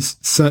performance is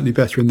certainly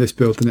better in this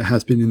build than it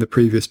has been in the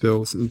previous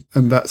builds.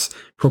 And that's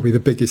probably the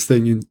biggest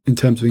thing in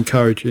terms of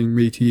encouraging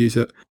me to use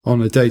it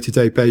on a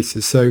day-to-day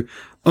basis. So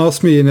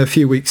ask me in a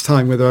few weeks'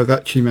 time whether I've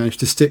actually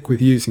managed to stick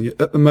with using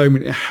it. At the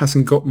moment, it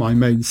hasn't got my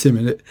main SIM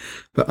in it,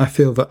 but I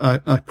feel that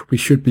I probably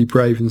should be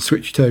brave and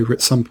switch it over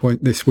at some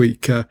point this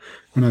week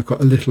when I've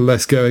got a little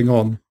less going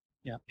on.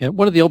 Yeah.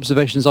 One of the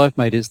observations I've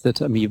made is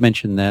that, you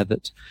mentioned there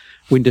that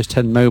Windows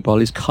 10 Mobile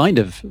is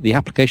the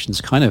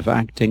application's kind of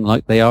acting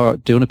like they are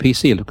doing a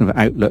PC. You're looking at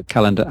Outlook,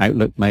 Calendar,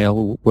 Outlook,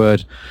 Mail,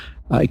 Word,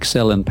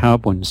 Excel and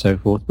PowerPoint and so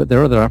forth. But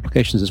there are other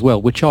applications as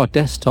well, which are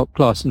desktop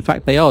class. In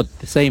fact, they are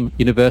the same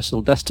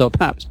universal desktop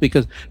apps,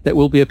 because that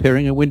will be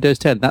appearing in Windows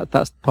 10.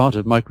 That's part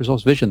of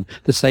Microsoft's vision.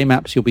 The same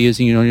apps you'll be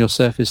using on your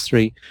Surface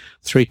 3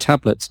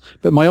 tablets.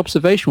 But my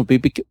observation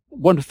would be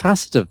one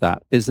facet of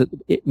that is that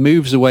it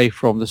moves away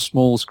from the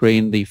small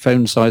screen, the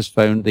phone-sized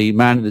phone, the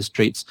man in the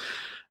streets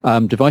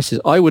devices.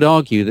 I would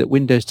argue that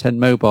Windows 10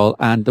 Mobile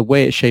and the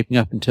way it's shaping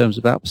up in terms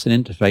of apps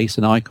and interface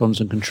and icons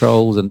and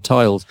controls and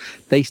tiles,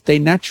 they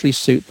naturally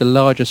suit the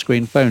larger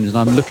screen phones. And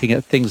I'm looking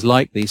at things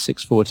like the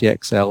 640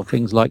 XL,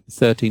 things like the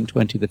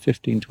 1320, the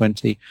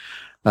 1520.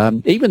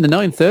 Even the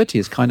 930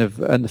 is kind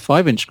of, and the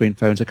 5-inch screen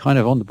phones are kind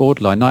of on the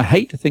borderline. And I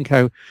hate to think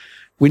how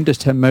Windows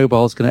 10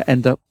 Mobile is going to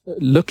end up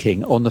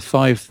looking on the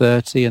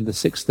 530 and the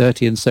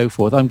 630 and so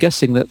forth. I'm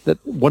guessing that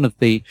one of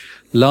the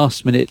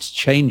last-minute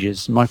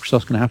changes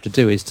Microsoft's going to have to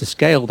do is to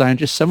scale down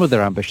just some of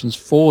their ambitions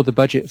for the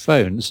budget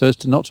phones, so as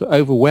to not to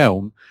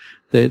overwhelm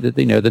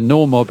the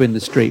norm mob in the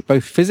street,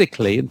 both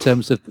physically in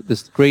terms of the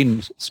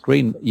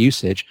screen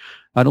usage,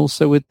 and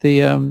also with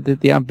the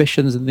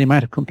ambitions and the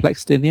amount of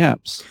complexity in the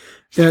apps.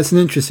 Yeah, it's an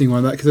interesting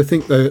one, that, because I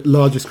think the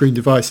larger screen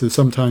devices have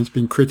sometimes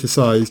been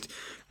criticised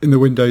in the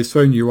Windows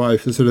Phone UI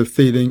for sort of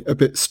feeling a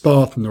bit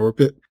Spartan, or a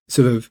bit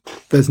sort of,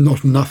 there's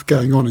not enough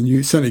going on. And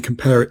you certainly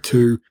compare it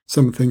to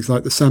some things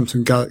like the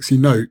Samsung Galaxy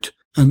Note.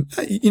 And,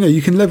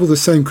 you can level the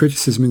same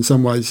criticism in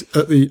some ways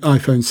at the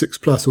iPhone 6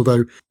 Plus,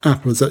 although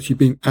Apple has actually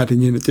been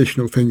adding in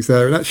additional things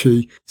there. And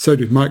actually, so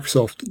did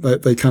Microsoft.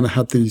 They kind of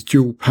had these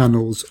dual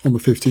panels on the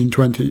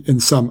 1520 in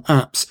some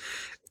apps.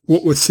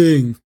 What we're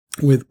seeing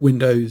with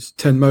Windows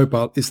 10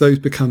 Mobile is those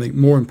becoming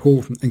more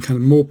important and kind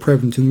of more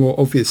prevalent and more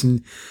obvious.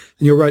 And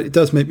you're right, it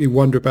does make me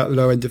wonder about the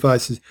low-end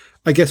devices.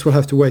 I guess we'll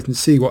have to wait and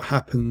see what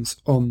happens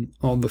on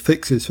the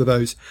fixes for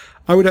those.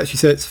 I would actually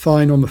say it's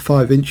fine on the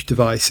 5-inch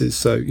devices.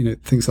 So,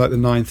 things like the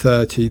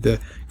 930, the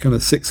kind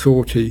of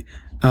 640.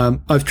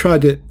 I've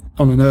tried it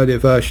on an earlier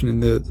version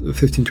in the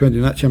 1520,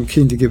 and actually I'm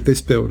keen to give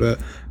this build a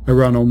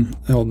run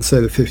on say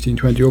the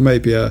 1520, or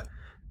maybe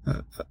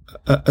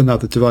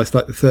another device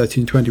like the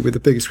 1320 with a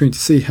bigger screen, to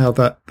see how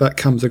that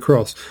comes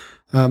across.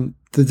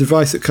 The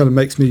device that kind of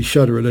makes me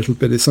shudder a little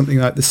bit is something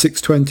like the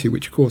 620,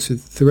 which of course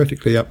is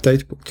theoretically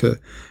updatable to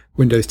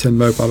Windows 10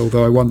 Mobile,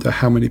 although I wonder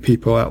how many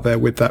people out there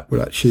with that would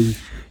actually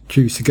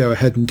choose to go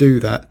ahead and do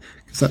that,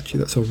 because actually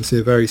that's obviously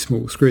a very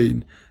small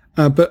screen.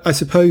 But I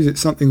suppose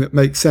it's something that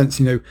makes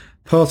sense.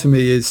 Part of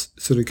me is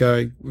sort of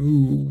going,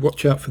 ooh,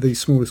 watch out for these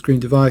smaller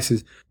screen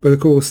devices. But of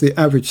course, the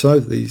average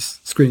size of these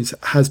screens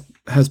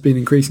has been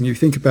increasing. You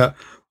think about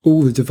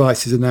all the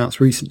devices announced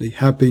recently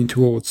have been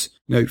towards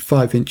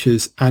 5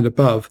 inches and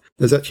above.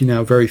 There's actually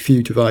now very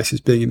few devices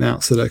being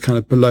announced that are kind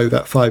of below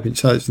that 5-inch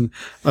size, and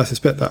I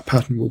suspect that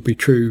pattern will be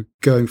true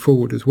going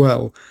forward as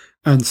well.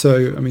 And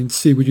so,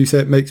 Steve, would you say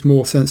it makes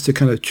more sense to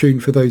kind of tune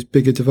for those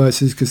bigger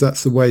devices, because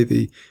that's the way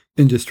the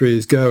industry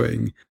is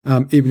going,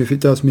 even if it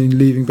does mean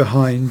leaving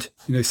behind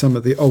some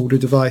of the older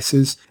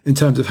devices in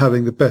terms of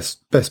having the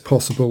best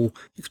possible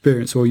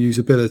experience or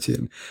usability?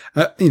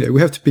 And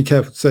we have to be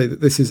careful to say that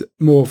this is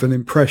more of an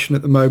impression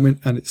at the moment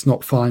and it's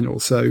not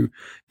final, so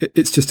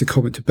it's just a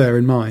comment to bear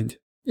in mind.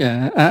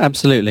 Yeah,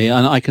 absolutely.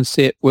 And I can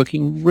see it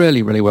working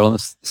really, really well on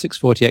the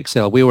 640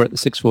 XL. We were at the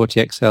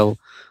 640 XL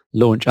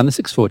launch, and the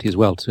 640 as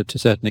well to a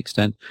certain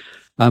extent.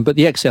 But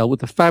the XL, with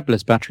the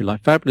fabulous battery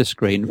life, fabulous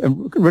screen,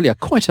 and really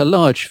quite a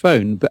large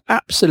phone, but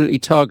absolutely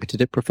targeted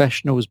at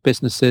professionals,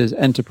 businesses,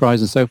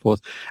 enterprise, and so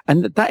forth.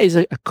 And that is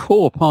a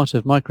core part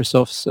of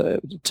Microsoft's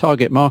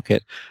target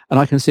market. And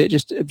I can see it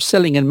just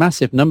selling in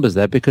massive numbers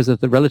there because of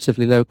the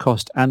relatively low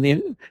cost and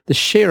the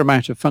sheer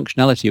amount of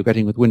functionality you're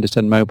getting with Windows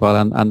 10 Mobile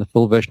and the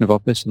full version of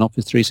Office and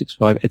Office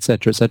 365, et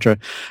cetera, et cetera.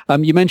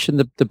 You mentioned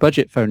the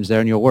budget phones there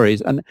and your worries.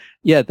 And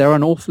yeah, there are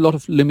an awful lot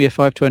of Lumia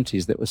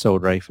 520s that were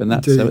sold, Rafe. And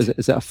that's,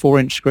 is that a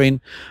 4-inch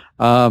screen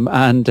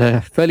and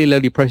fairly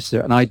lowly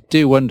processor, and I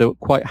do wonder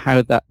quite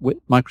how that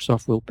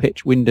Microsoft will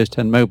pitch Windows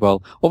 10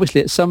 Mobile. Obviously,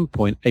 at some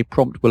point, a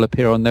prompt will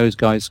appear on those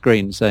guys'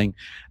 screens saying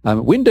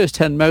Windows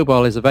 10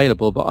 Mobile is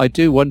available, but I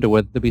do wonder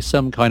whether there'll be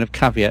some kind of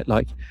caveat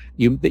like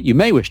that you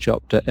may wish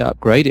to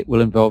upgrade. It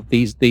will involve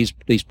these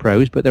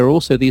pros, but there are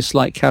also these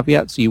slight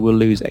caveats. You will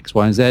lose X,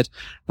 Y, and Z,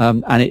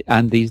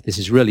 this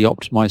is really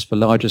optimized for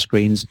larger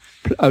screens.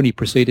 Only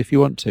proceed if you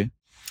want to.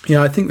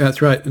 Yeah, I think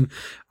that's right.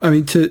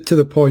 And to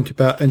the point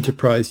about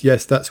enterprise,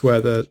 yes, that's where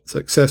the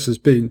success has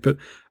been. But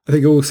I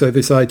think also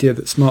this idea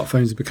that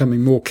smartphones are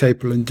becoming more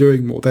capable and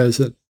doing more, there's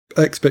an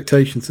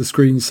expectation the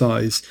screen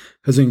size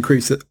has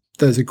increased, that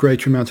there's a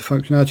greater amount of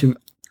functionality. And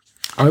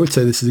I would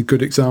say this is a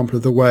good example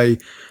of the way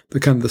the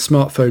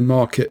smartphone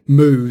market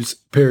moves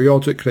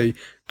periodically,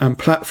 and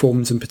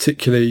platforms, and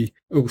particularly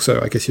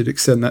also, I guess you'd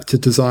extend that to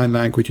design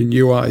language and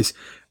UIs,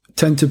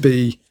 tend to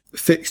be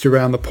fixed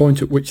around the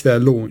point at which they're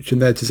launched,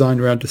 and they're designed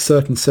around a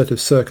certain set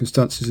of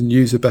circumstances and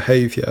user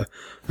behavior.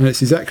 And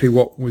it's exactly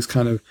what was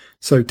kind of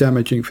so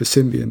damaging for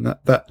Symbian,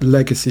 that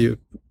legacy of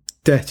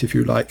debt, if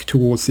you like,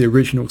 towards the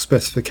original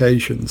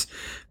specifications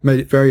made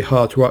it very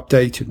hard to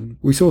update. And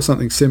we saw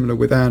something similar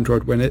with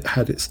Android when it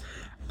had its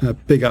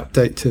big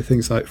update to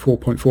things like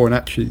 4.4, and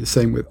actually the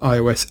same with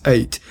iOS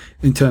 8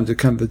 in terms of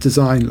kind of the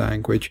design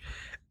language.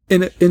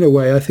 In a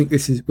way, I think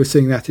we're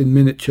seeing that in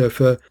miniature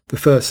for the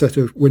first set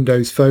of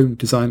Windows Phone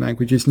design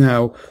languages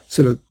now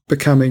sort of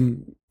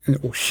becoming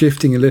or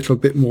shifting a little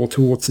bit more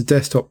towards the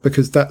desktop,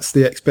 because that's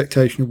the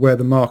expectation of where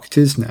the market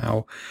is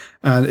now.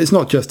 And it's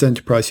not just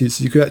enterprise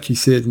users. You could actually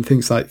see it in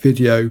things like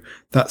video.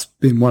 That's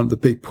been one of the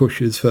big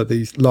pushes for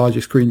these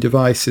larger screen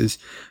devices,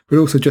 but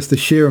also just the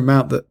sheer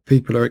amount that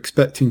people are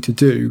expecting to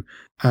do.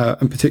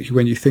 And particularly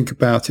when you think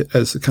about it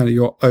as kind of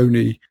your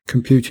only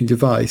computing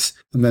device,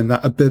 and then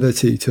that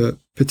ability to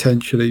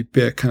potentially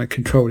be a kind of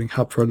controlling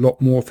hub for a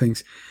lot more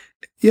things.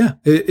 Yeah,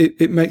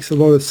 it makes a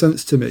lot of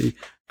sense to me.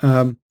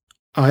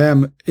 I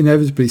am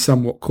inevitably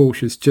somewhat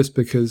cautious just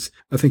because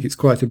I think it's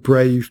quite a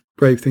brave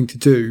thing to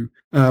do.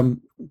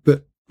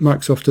 But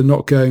Microsoft are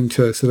not going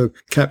to sort of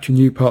capture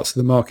new parts of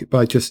the market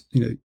by just,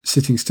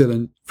 sitting still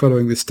and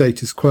following the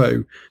status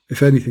quo.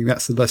 If anything,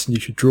 that's the lesson you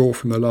should draw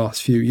from the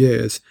last few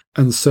years.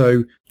 And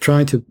so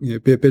trying to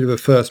be a bit of a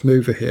first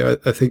mover here,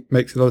 I think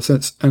makes a lot of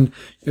sense. And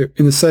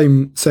in the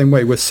same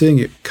way, we're seeing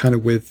it kind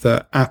of with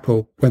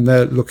Apple when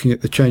they're looking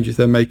at the changes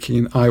they're making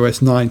in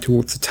iOS 9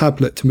 towards the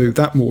tablet to move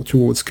that more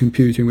towards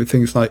computing with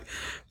things like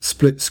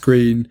split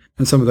screen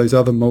and some of those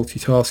other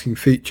multitasking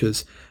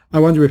features. I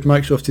wonder if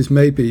Microsoft is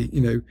maybe,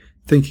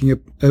 thinking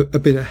a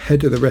bit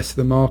ahead of the rest of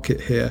the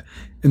market here,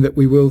 in that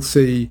we will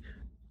see,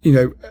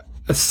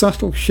 a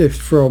subtle shift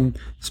from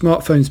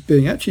smartphones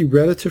being actually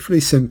relatively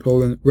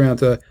simple and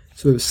around a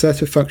sort of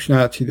set of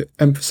functionality that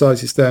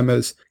emphasizes them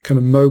as kind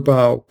of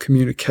mobile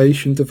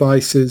communication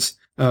devices.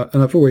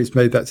 And I've always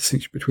made that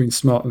distinction between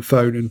smart and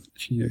phone, and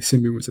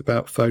Symbian was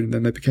about phone and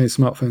then they became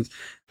smartphones.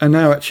 And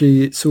now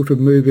actually it's sort of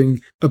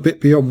moving a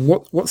bit beyond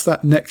what's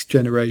that next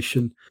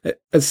generation. As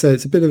I say,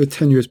 it's a bit of a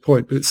tenuous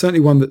point, but it's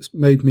certainly one that's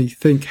made me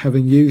think,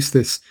 having used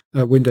this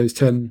Windows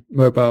 10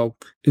 Mobile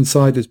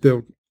Insiders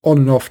build on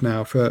and off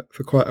now for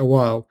quite a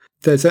while,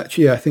 there's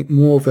actually, I think,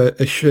 more of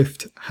a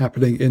shift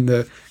happening in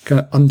the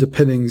kind of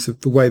underpinnings of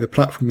the way the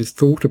platform is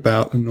thought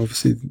about, and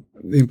obviously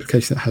the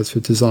implication it has for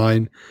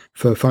design,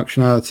 for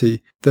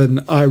functionality,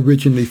 than I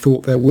originally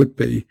thought there would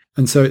be.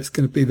 And so it's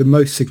going to be the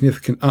most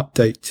significant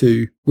update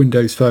to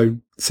Windows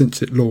Phone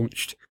since it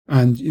launched.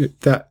 And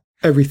that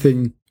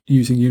everything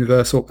using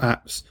universal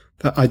apps,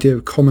 that idea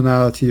of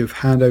commonality of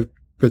handover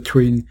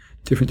between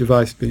different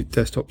devices, be it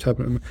desktop,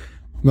 tablet, and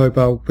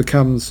mobile,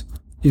 becomes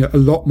a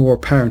lot more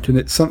apparent, and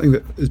it's something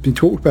that has been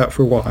talked about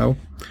for a while.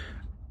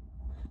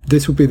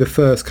 This will be the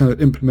first kind of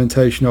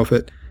implementation of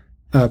it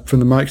from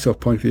the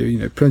Microsoft point of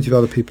view. Plenty of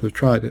other people have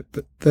tried it,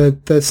 but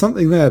there's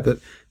something there that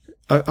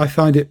I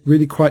find it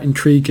really quite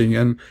intriguing,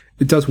 and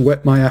it does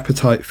whet my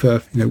appetite for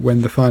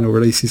when the final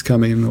release is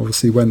coming, and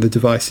obviously when the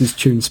device is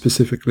tuned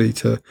specifically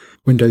to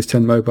Windows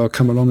 10 Mobile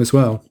come along as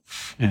well.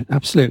 Yeah,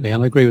 absolutely,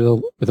 and I agree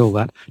with all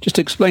that. Just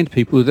to explain to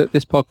people that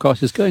this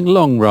podcast is going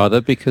long, rather,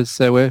 because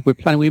we're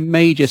planning. We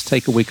may just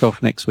take a week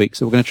off next week,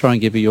 so we're going to try and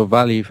give you your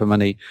value for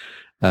money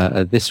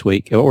this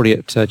week. We're already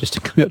at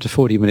just coming up to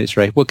 40 minutes,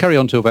 Ray. We'll carry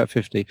on to about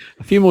 50.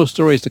 A few more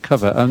stories to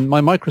cover. And my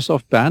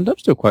Microsoft band, I'm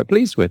still quite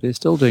pleased with. It's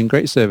still doing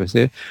great service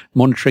here,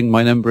 monitoring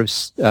my number of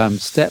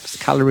steps,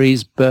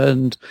 calories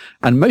burned,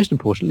 and most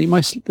importantly,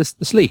 the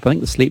sleep. I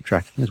think the sleep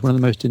tracking is one of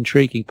the most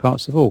intriguing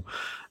parts of all.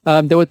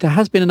 There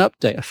has been an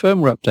update, a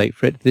firmware update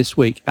for it this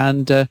week,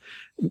 and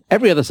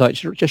every other site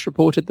just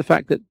reported the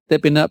fact that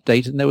there'd been an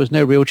update and there was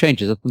no real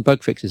changes other than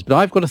bug fixes. But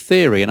I've got a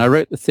theory, and I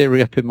wrote the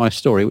theory up in my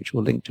story, which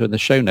we'll link to in the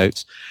show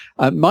notes.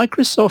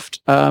 Microsoft,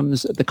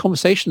 the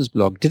Conversations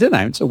blog, did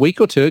announce a week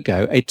or two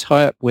ago a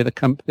tie-up with a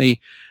company,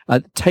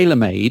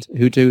 TaylorMade,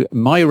 who do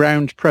My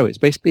Round Pro. It's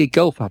basically a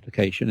golf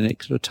application, and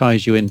it sort of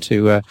ties you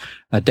into a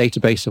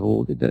database of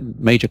all the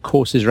major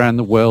courses around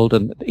the world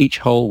and each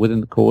hole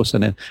within the course.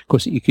 And then, of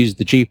course, you can use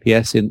the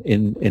GPS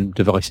in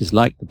devices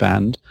like the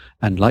band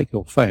and like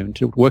your phone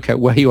to work out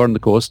where you are on the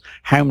course,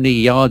 how many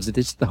yards it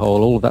is to the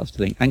hole, all of that sort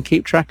of thing, and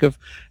keep track of,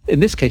 in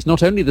this case,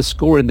 not only the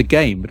score in the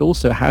game, but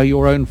also how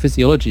your own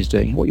physiology is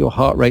doing, what your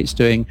heart rate's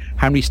doing,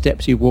 how many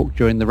steps you walked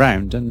during the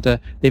round. And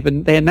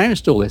they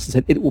announced all this and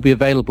said it will be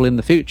available in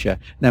the future.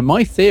 Now,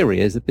 my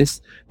theory is that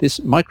this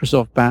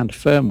Microsoft band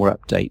firmware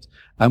update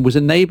was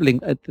enabling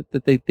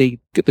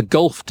the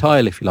golf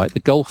tile, if you like, the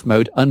golf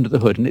mode under the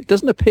hood. And it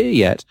doesn't appear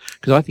yet,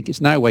 because I think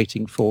it's now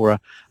waiting for,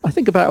 I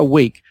think, about a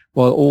week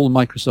while all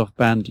Microsoft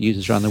band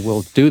users around the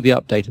world do the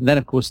update. And then,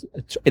 of course,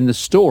 in the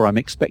store, I'm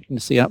expecting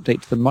to see an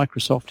update to the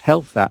Microsoft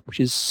Health app,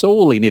 which is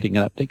sorely needing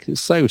an update because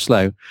it's so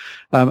slow.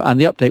 And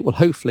the update will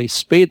hopefully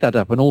speed that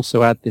up and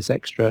also add this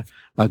extra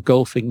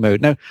golfing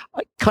mode. Now,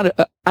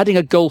 adding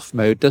a golf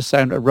mode does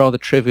sound a rather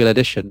trivial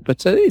addition,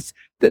 but it's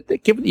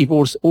given that you've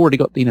already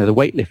got the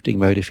weightlifting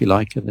mode, if you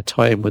like, and the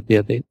tie-in with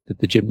the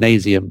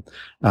gymnasium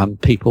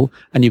people,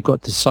 and you've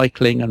got the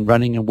cycling and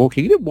running and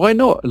walking. Why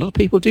not? A lot of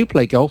people do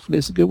play golf, and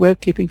it's a good way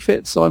of keeping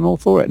fit, so I'm all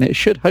for it, and it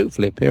should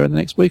hopefully appear in the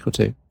next week or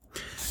two.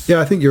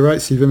 Yeah, I think you're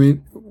right, Steve. I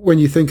mean, when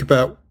you think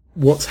about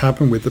what's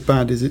happened with the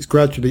band, is it's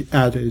gradually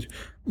added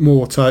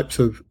more types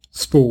of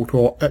sport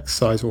or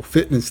exercise or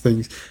fitness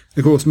things.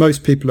 Of course,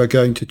 most people are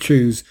going to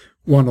choose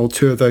one or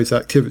two of those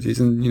activities,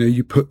 and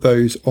you put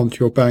those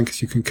onto your band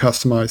because you can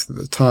customize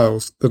the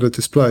tiles that are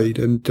displayed.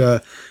 And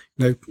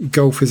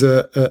golf is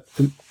a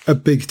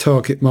big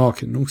target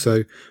market, and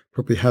also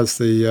probably has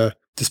the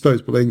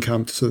disposable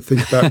income to sort of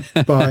think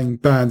about buying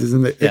band as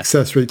an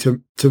accessory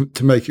to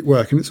make it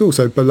work. And it's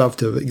also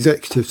beloved of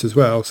executives as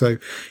well, so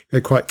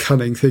a quite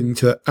cunning thing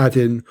to add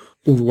in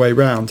all the way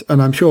round. And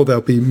I'm sure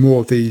there'll be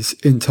more of these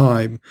in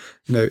time.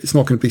 It's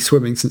not going to be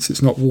swimming since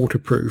it's not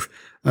waterproof,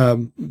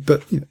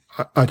 but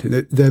I don't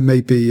know, there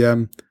may be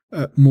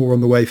more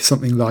on the way for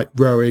something like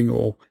rowing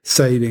or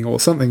sailing or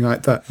something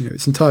like that.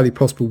 It's entirely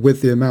possible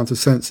with the amount of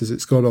sensors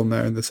it's got on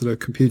there and the sort of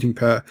computing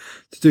power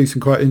to do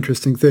some quite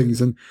interesting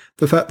things. And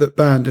the fact that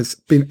Band has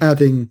been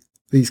adding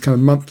these kind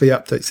of monthly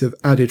updates of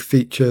added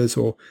features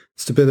or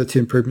stability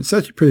improvements is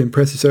actually pretty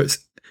impressive. So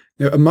it's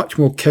a much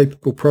more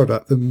capable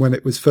product than when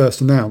it was first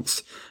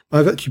announced.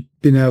 I've actually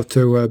been able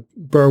to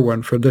borrow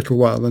one for a little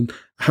while, and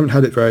I haven't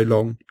had it very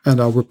long,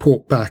 and I'll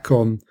report back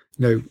on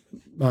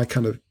my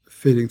kind of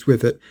feelings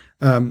with it.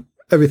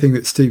 Everything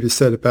that Steve has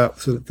said about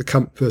sort of the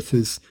comfort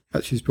is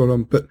actually spot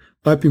on, but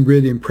I've been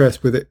really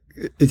impressed with it.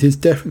 It is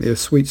definitely a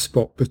sweet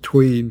spot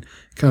between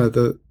kind of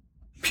the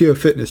pure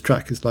fitness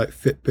trackers like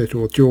Fitbit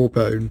or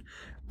Jawbone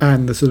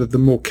and the sort of the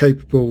more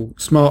capable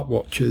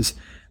smartwatches.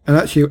 And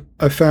actually,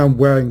 I found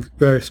wearing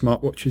various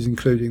smartwatches,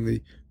 including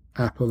the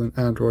Apple and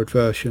Android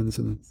versions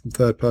and some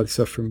third-party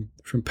stuff from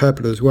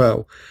Pebble as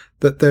well,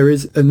 that there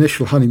is an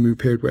initial honeymoon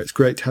period where it's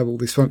great to have all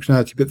this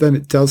functionality, but then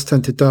it does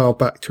tend to dial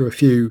back to a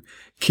few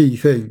key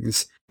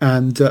things.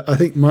 And I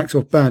think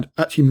Microsoft Band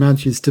actually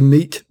manages to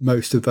meet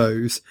most of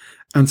those.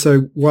 And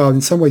so while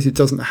in some ways it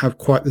doesn't have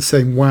quite the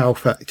same wow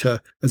factor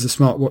as a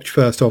smartwatch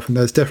first off, and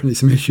there's definitely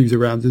some issues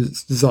around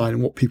its design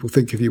and what people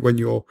think of you when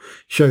you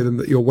show them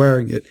that you're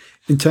wearing it,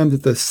 in terms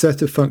of the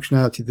set of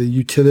functionality, the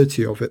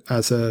utility of it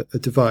as a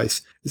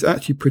device is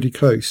actually pretty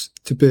close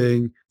to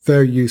being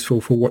very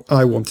useful for what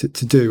I want it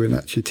to do. And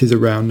actually it is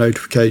around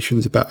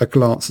notifications, about a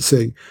glance at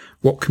seeing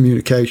what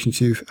communications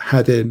you've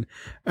had in,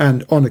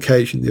 and on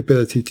occasion the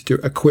ability to do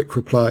a quick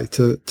reply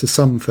to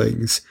some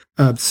things.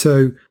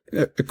 So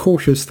a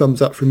cautious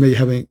thumbs up from me,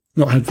 having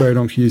not had very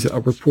long to use it.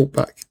 I'll report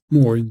back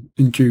more in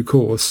due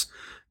course.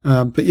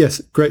 But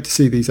yes, great to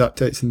see these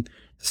updates. And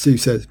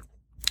Steve says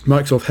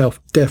Microsoft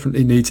Health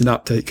definitely needs an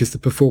update because the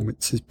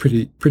performance is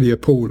pretty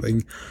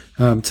appalling,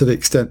 to the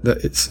extent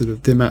that it's sort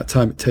of the amount of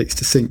time it takes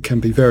to sync can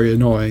be very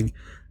annoying,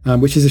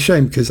 which is a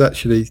shame because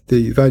actually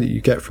the value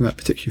you get from that,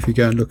 particularly if you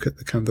go and look at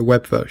the kind of the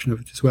web version of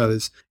it as well,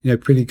 is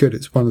pretty good.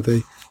 It's one of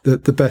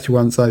the better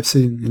ones I've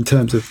seen in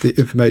terms of the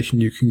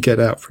information you can get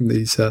out from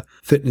these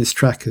fitness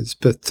trackers.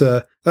 But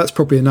that's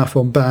probably enough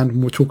on band,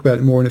 and we'll talk about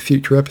it more in a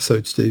future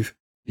episode, Steve.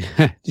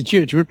 Do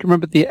you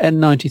remember the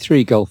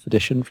N93 Golf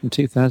Edition from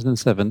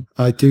 2007?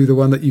 I do, the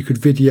one that you could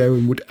video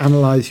and would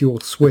analyse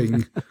your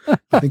swing.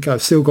 I think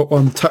I've still got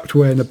one tucked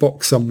away in a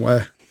box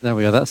somewhere. There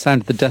we are. That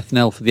sounded the death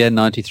knell for the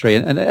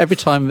N93. And every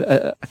time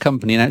a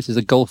company announces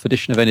a golf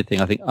edition of anything,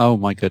 I think, oh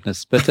my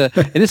goodness. But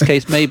in this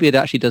case, maybe it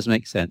actually does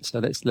make sense. So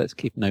let's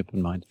keep an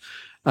open mind.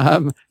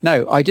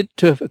 No, I did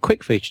do a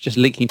quick feature just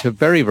linking to a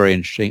very, very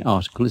interesting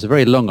article. It's a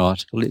very long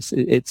article. It's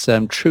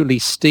truly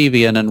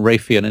Stevian and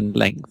Rafean in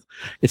length.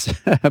 It's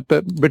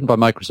but written by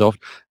Microsoft.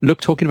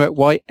 Talking about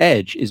why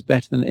Edge is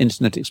better than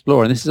Internet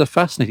Explorer. And this is a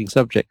fascinating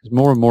subject because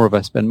more and more of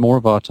us spend more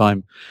and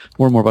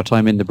more of our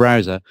time in the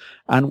browser.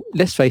 And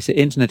let's face it,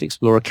 Internet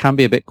Explorer can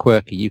be a bit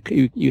quirky.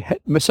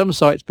 Some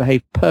sites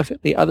behave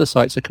perfectly. Other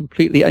sites are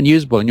completely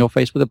unusable and you're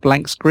faced with a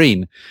blank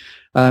screen.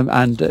 I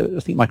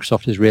think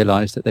Microsoft has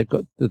realized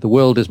that the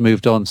world has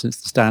moved on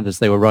since the standards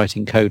they were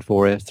writing code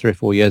for 3 or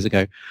 4 years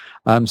ago.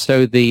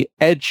 So the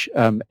Edge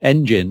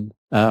engine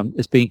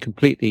is being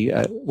completely,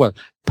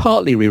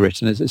 partly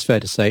rewritten, as it's fair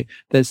to say.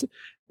 There's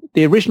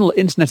the original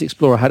Internet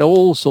Explorer had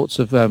all sorts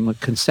of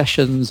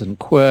concessions and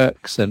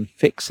quirks and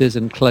fixes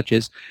and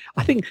kludges.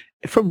 I think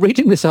from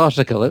reading this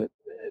article,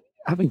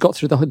 having got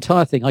through the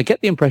entire thing, I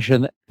get the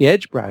impression that the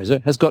Edge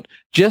browser has got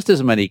just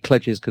as many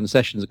kludges,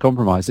 concessions, and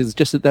compromises. It's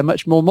just that they're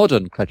much more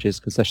modern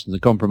kludges, concessions,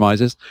 and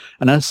compromises,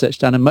 and as such,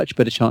 stand a much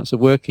better chance of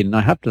working. And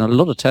I have done a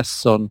lot of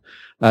tests on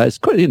it's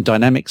quite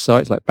dynamic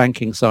sites like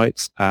banking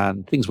sites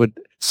and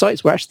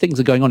sites where actually things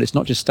are going on. It's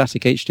not just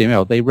static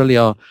HTML. They really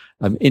are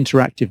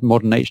interactive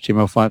modern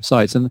HTML5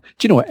 sites. And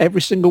do you know what?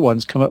 Every single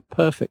one's come up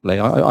perfectly.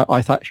 I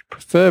actually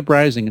prefer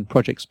browsing in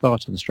Project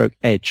Spartan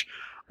 / Edge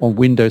on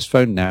Windows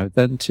Phone now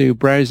than to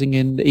browsing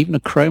in even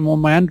a Chrome on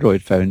my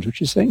Android phones, which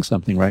is saying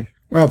something, Ray.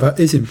 Well, that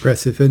is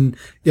impressive. And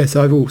yes,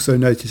 I've also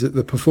noticed that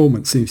the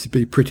performance seems to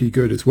be pretty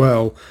good as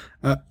well.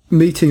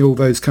 Meeting all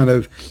those kind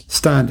of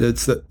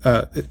standards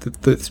that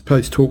this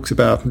post talks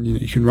about, and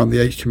you can run the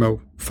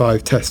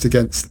HTML5 test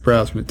against the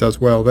browser and it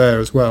does well there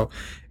as well,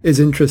 is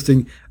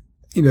interesting.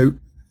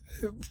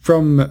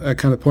 From a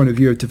kind of point of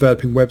view of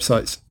developing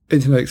websites,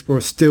 Internet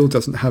Explorer still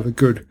doesn't have a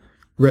good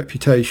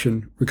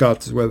reputation,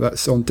 regardless of whether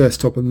that's on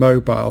desktop and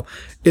mobile.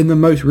 In the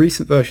most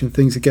recent version,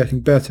 things are getting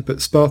better,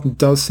 but Spartan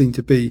does seem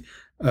to be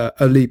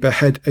a leap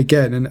ahead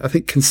again. And I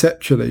think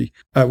conceptually,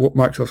 what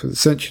Microsoft has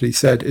essentially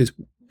said is,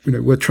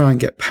 we'll try and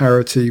get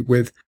parity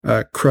with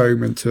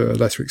Chrome and to a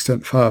lesser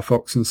extent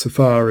Firefox and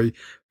Safari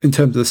in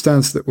terms of the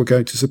standards that we're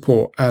going to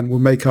support, and we'll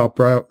make our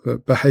browser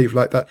behave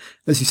like that.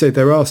 As you say,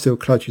 there are still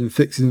kludges and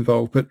fixes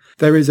involved, but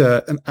there is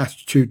an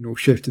attitudinal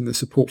shift in the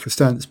support for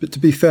standards. But to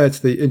be fair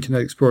to the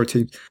Internet Explorer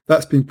team,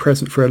 that's been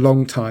present for a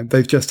long time.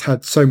 They've just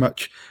had so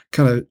much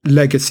kind of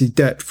legacy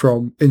debt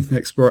from Internet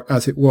Explorer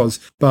as it was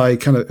by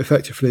kind of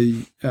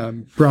effectively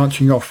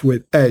branching off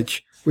with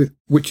Edge,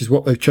 which is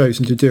what they've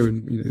chosen to do.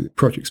 And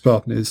Project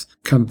Spartan is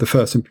kind of the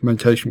first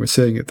implementation we're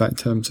seeing of that in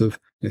terms of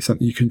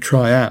something you can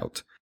try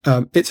out.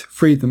 It's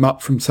freed them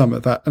up from some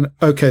of that. And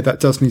okay,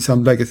 that does mean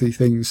some legacy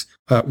things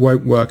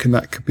won't work, and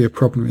that could be a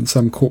problem in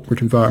some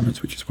corporate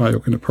environments, which is why you're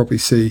going to probably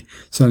see,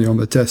 certainly on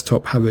the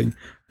desktop, having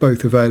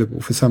both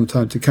available for some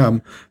time to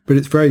come. But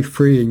it's very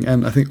freeing,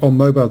 and I think on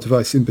mobile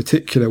device in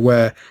particular,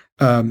 where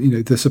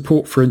the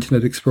support for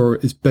Internet Explorer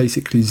is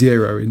basically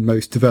zero in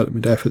most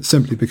development efforts,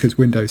 simply because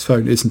Windows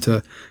Phone isn't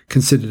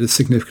considered a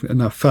significant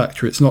enough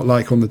factor. It's not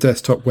like on the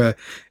desktop where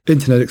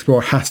Internet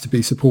Explorer has to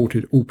be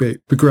supported,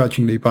 albeit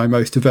begrudgingly, by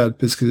most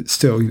developers, because it's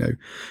still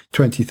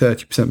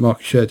 20-30%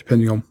 market share,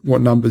 depending on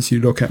what numbers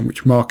you look at and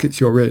which markets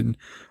you're in.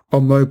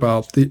 On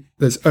mobile,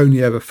 there's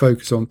only ever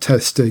focus on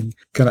testing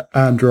kind of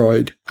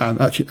Android,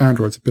 and actually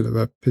Android's a bit of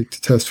a pig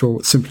to test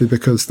for, simply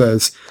because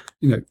there's,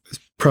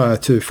 prior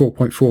to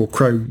 4.4,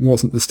 Chrome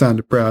wasn't the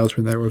standard browser,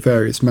 and there were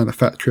various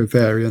manufacturer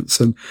variants.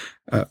 And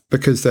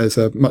because there's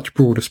a much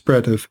broader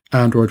spread of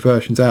Android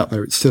versions out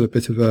there, it's still a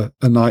bit of a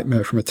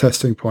nightmare from a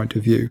testing point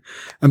of view.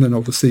 And then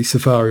obviously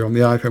Safari on the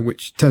iPhone,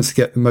 which tends to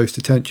get the most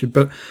attention.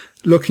 But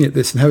looking at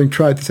this and having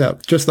tried this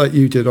out, just like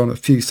you did on a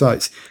few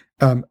sites,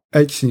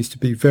 Edge seems to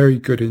be very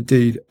good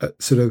indeed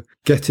at sort of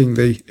getting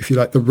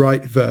the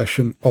right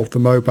version of the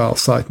mobile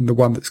site, and the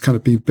one that's kind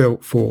of been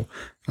built for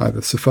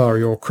either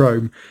Safari or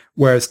Chrome.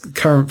 Whereas the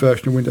current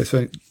version of Windows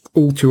Phone,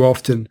 all too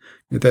often,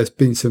 there's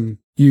been some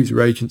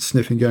user agent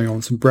sniffing going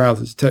on, some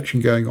browser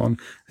detection going on,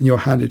 and you're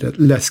handed a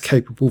less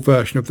capable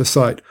version of the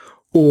site,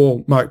 or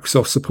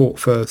Microsoft support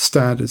for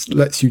standards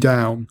lets you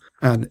down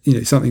and,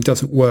 something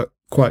doesn't work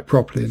quite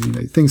properly.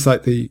 And, things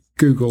like the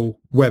Google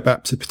web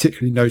apps are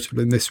particularly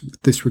notable in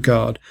this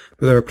regard,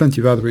 but there are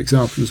plenty of other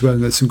examples as well.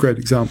 And there's some great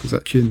examples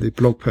actually in the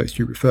blog post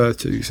you refer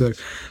to. So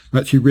I'm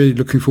actually really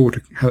looking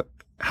forward to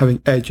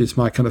having Edge as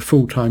my kind of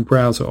full-time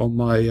browser on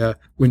my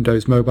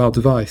Windows mobile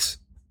device.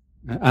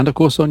 And of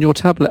course on your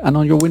tablet and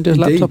on your Windows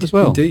laptop as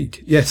well.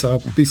 Indeed, yes.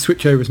 I'll be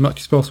switch over as much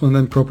as possible, and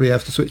then probably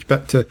have to switch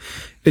back to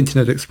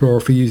Internet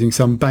Explorer for using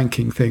some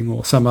banking thing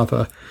or some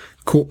other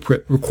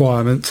corporate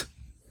requirement.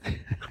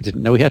 I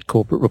didn't know we had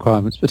corporate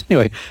requirements, but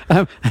anyway,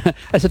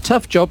 it's a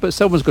tough job, but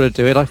someone's got to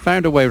do it. I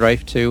found a way,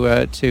 Rafe,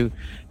 to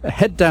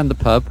head down the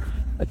pub,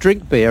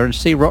 drink beer and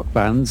see rock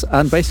bands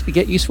and basically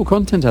get useful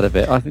content out of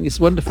it. I think it's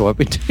wonderful. I've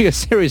been doing a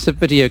series of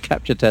video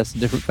capture tests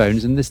on different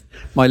phones, and this,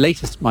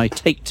 my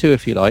take two,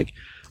 if you like.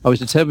 I was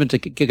determined to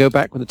go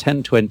back with the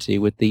 1020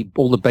 with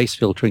all the bass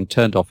filtering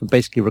turned off and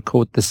basically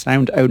record the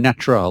sound au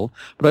naturel.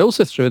 But I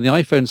also threw in the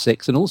iPhone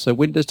 6 and also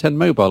Windows 10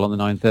 Mobile on the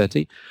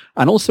 930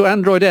 and also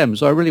Android M.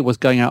 So I really was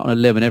going out on a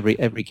limb in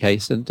every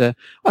case. And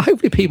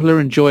hopefully people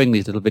are enjoying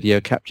these little video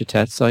capture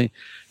tests.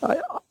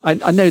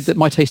 I know that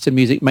my taste in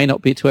music may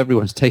not be to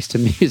everyone's taste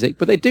in music,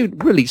 but they do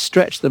really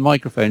stretch the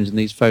microphones in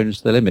these phones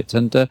to the limit.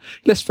 And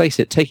let's face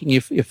it, taking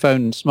your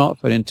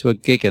smartphone into a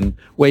gig and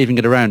waving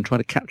it around,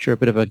 trying to capture a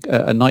bit of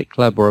a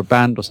nightclub or a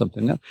band or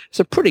something, it's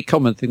a pretty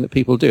common thing that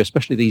people do,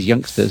 especially these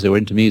youngsters who are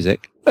into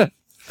music.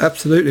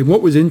 Absolutely.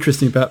 What was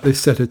interesting about this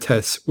set of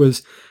tests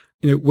was,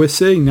 we're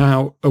seeing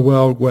now a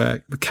world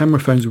where the camera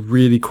phones are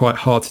really quite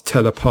hard to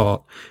tell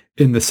apart,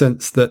 in the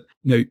sense that,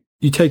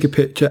 you take a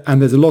picture and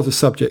there's a lot of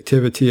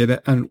subjectivity in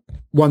it, and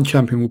one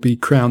champion will be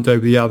crowned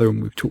over the other.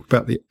 And we've talked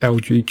about the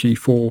LG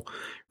G4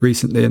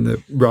 recently and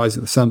the rise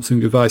of the Samsung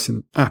device,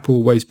 and Apple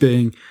always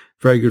being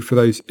very good for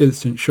those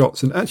instant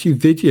shots. And actually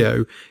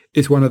video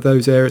is one of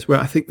those areas where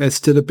I think there's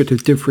still a bit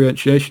of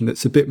differentiation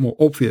that's a bit more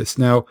obvious.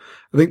 Now,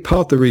 I think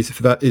part of the reason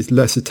for that is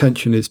less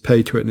attention is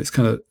paid to it, and it's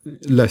kind of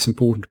less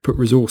important to put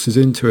resources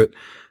into it.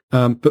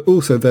 But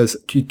also there's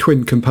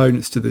twin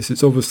components to this.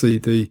 It's obviously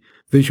the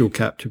visual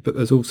capture, but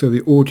there's also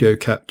the audio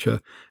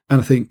capture. And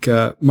I think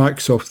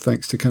Microsoft,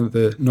 thanks to kind of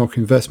the Nokia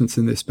investments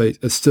in this space,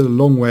 is still a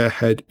long way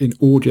ahead in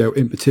audio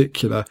in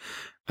particular.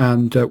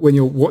 And when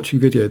you're watching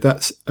video,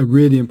 that's a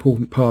really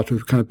important part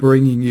of kind of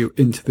bringing you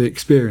into the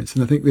experience.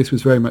 And I think this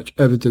was very much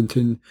evident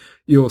in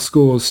your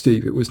scores,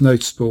 Steve. It was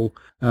noticeable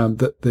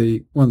that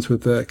the ones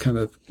with the kind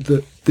of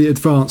the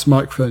advanced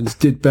microphones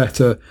did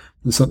better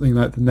than something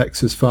like the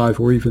Nexus 5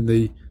 or even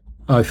the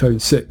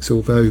iPhone 6,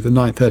 although the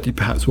 930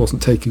 perhaps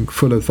wasn't taking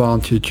full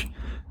advantage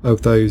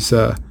of those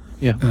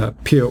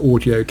pure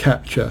audio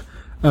capture.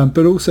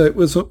 But also it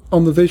was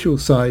on the visual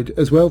side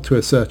as well, to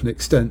a certain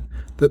extent,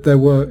 that there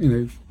were,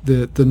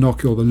 the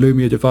Nokia or the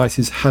Lumia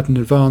devices had an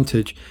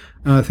advantage.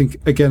 And I think,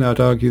 again, I'd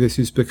argue this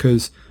is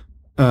because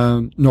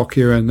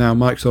Nokia and now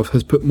Microsoft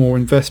has put more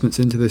investments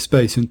into this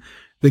space. And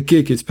the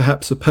gig is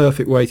perhaps the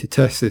perfect way to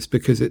test this,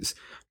 because it's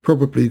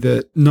probably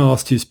the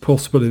nastiest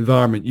possible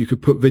environment you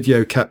could put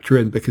video capture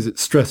in, because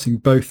it's stressing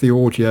both the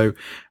audio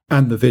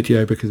and the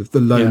video because of the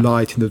low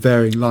light and the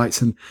varying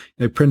lights, and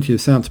plenty of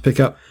sound to pick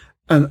up.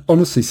 And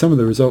honestly, some of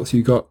the results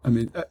you got,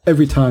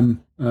 every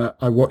time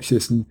I watch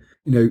this and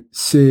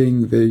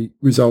seeing the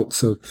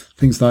results of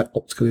things like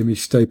optical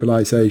image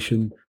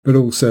stabilization, but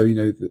also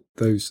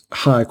those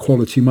higher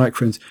quality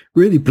microphones,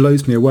 really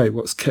blows me away.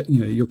 What's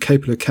you're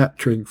capable of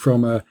capturing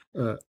from a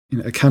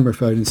camera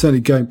phone. And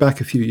certainly going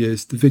back a few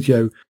years, the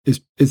video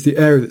is the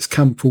area that's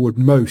come forward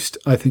most.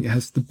 I think it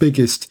has the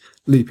biggest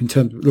leap in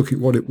terms of looking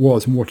at what it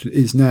was and what it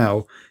is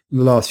now in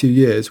the last few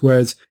years.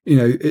 Whereas,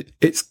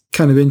 it's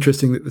kind of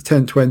interesting that the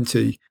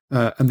 1020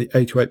 and the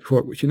 808 before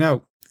it, which are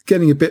now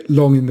getting a bit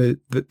long in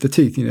the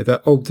teeth,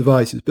 they're old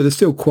devices, but they're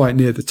still quite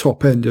near the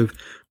top end of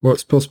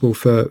what's possible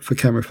for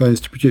camera phones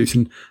to produce.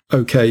 And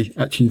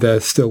actually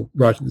they're still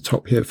right at the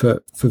top here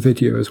for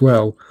video as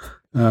well.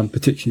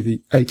 Particularly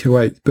the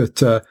 808, but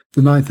the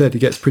 930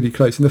 gets pretty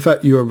close. And the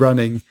fact you are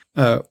running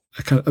a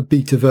kind of a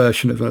beta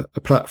version of a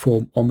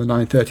platform on the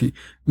 930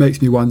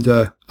 makes me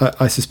wonder.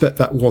 I suspect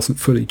that wasn't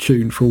fully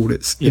tuned for all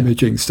its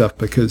imaging stuff,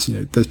 because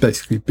there's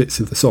basically bits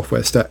of the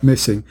software stack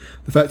missing.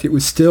 The fact it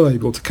was still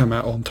able to come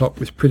out on top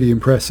was pretty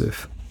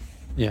impressive.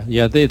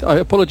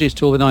 Apologies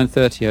to all the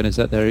 930 owners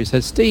out there who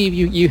says, Steve,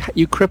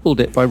 you crippled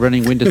it by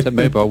running Windows 10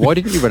 Mobile. Why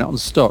didn't you run it on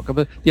stock?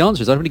 But the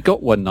answer is I've only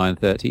got one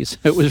 930, so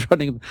it was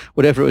running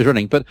whatever it was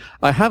running. But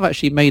I have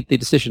actually made the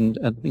decision,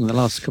 I think in the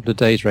last couple of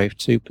days, Rafe,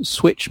 to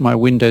switch my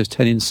Windows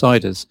 10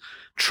 Insiders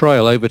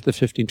trial over to the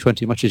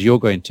 1520, much as you're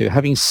going to,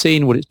 having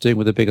seen what it's doing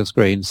with a bigger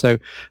screen. So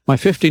my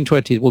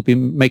 1520 will be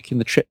making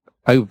the trip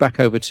back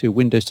over to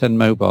Windows 10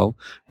 Mobile,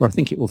 where I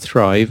think it will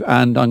thrive,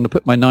 and I'm going to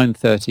put my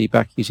 930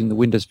 back using the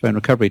Windows Phone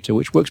Recovery tool,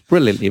 which works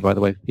brilliantly, by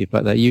the way, for people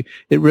out there.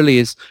 It really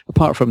is,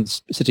 apart from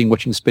sitting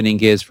watching spinning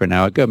gears for an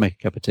hour, go make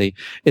a cup of tea,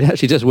 it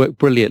actually does work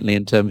brilliantly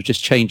in terms of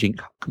just changing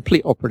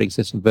complete operating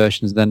system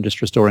versions, then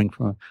just restoring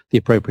from the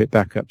appropriate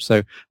backup.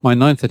 So my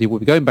 930 will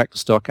be going back to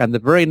stock, and the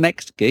very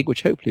next gig,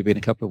 which hopefully will be in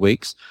a couple of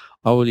weeks,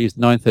 I will use the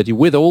 930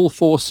 with all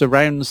 4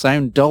 surround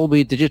sound,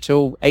 Dolby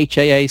Digital,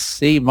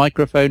 HAAC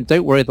microphone.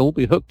 Don't worry, they'll all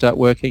be hooked up,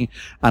 working,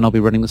 and I'll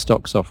be running the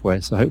stock software.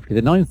 So hopefully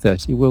the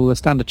 930 will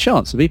stand a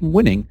chance of even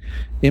winning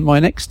in my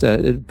next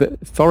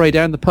foray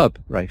down the pub,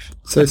 Rafe.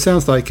 So it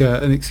sounds like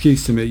an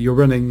excuse to me. You're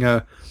running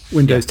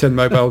Windows 10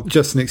 Mobile,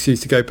 just an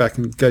excuse to go back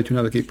and go to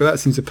another gig. But that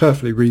seems a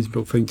perfectly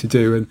reasonable thing to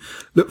do, and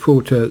look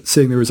forward to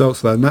seeing the results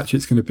of that. And actually,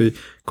 it's going to be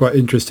quite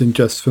interesting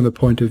just from the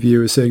point of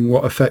view of seeing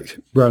what effect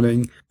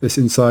running this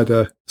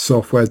insider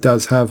software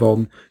does have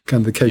on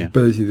kind of the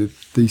capability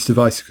of these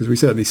devices, because we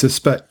certainly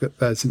suspect that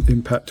there's an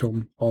impact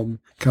on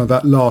kind of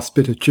that last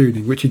bit of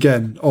tuning, which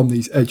again, on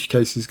these edge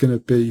cases is going to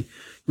be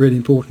really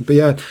important. But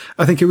yeah,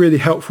 I think a really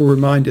helpful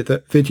reminder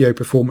that video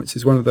performance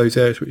is one of those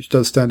areas which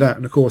does stand out.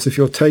 And of course, if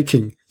you're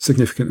taking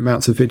significant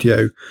amounts of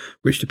video,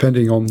 which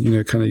depending on,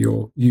 kind of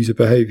your user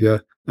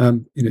behavior,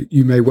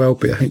 you may well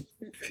be, I think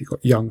if you've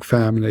got young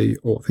family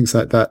or things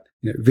like that,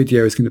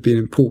 video is going to be an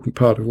important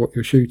part of what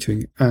you're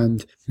shooting.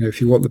 And, if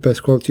you want the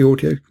best quality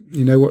audio,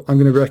 you know what I'm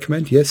going to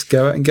recommend? Yes,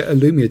 go out and get a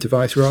Lumia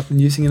device rather than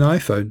using an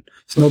iPhone.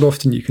 It's not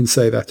often you can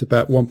say that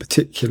about one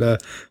particular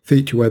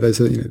feature where there's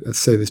let's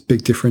say this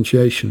big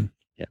differentiation.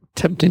 Yeah,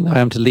 tempting I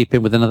am to leap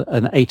in with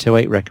an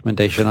 808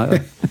 recommendation.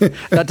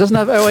 That doesn't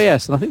have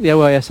OIS, and I think the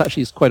OIS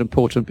actually is quite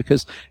important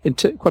because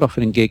quite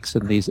often in gigs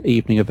and these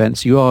evening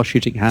events, you are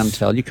shooting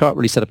handheld. You can't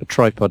really set up a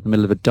tripod in the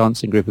middle of a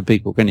dancing group of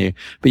people, can you?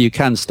 But you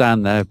can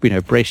stand there,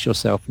 brace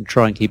yourself and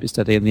try and keep it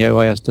steady, and the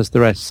OIS does the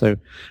rest. So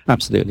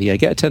absolutely, yeah,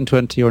 get a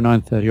 1020 or a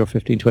 930 or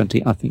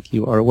 1520. I think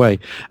you are away.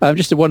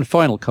 Just one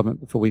final comment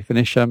before we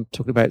finish.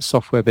 Talking about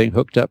software being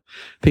hooked up.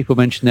 People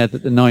mentioned there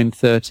that the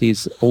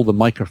 930s, all the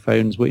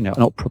microphones were are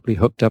not properly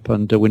hooked up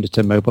under Windows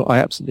 10 Mobile. I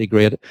absolutely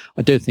agree.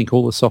 I don't think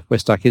all the software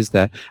stack is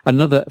there.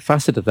 Another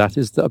facet of that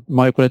is that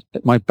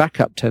my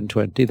backup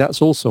 1020,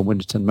 that's also on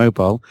Windows 10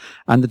 Mobile,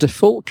 and the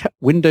default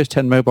Windows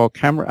 10 Mobile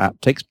camera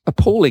app takes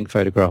appalling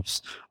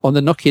photographs on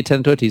the Nokia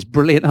 1020's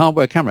brilliant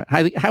hardware camera.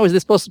 How is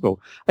this possible?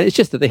 And it's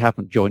just that they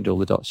haven't joined all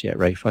the dots yet,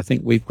 Rafe. I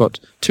think we've got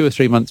 2 or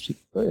 3 months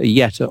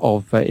yet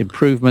of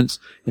improvements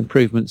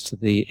to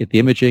the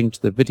imaging,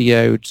 to the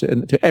video,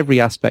 to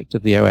every aspect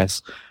of the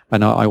OS.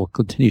 And I will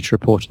continue to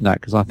report on that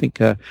because I think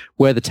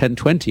where the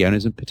 1020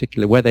 owners in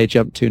particular, where they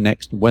jump to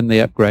next and when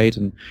they upgrade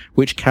and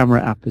which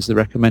camera app is the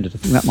recommended, I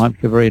think that might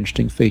be a very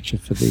interesting feature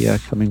for the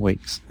coming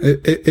weeks.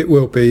 It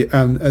will be.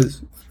 And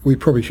as we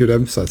probably should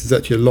emphasize, there's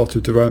actually a lot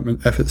of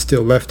development effort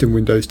still left in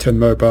Windows 10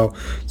 Mobile.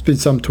 There's been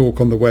some talk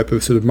on the web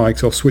of sort of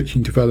Microsoft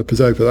switching developers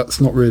over. That's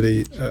not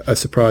really a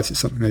surprise. It's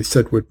something they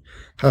said would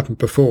happen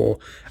before.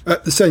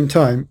 At the same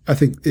time, I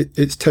think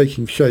it's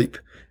taking shape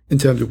in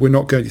terms of we're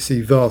not going to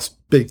see vast,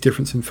 big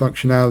difference in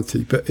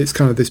functionality, but it's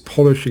kind of this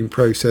polishing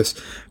process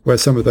where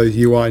some of those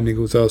UI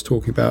niggles I was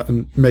talking about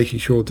and making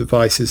sure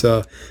devices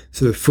are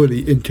sort of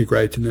fully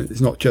integrated and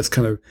it's not just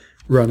kind of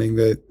running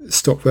the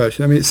stock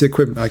version. I mean, it's the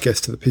equivalent, I guess,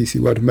 to the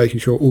PC world of making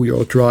sure all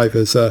your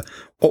drivers are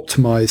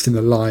optimized and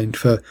aligned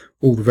for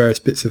all the various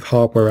bits of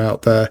hardware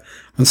out there.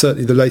 And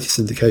certainly the latest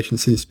indication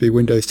seems to be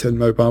Windows 10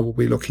 Mobile will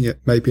be looking at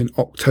maybe an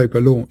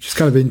October launch. It's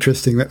kind of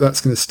interesting that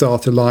that's going to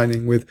start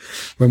aligning with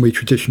when we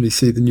traditionally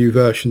see the new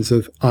versions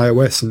of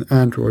iOS and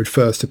Android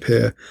first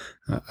appear.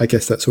 I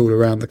guess that's all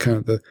around the kind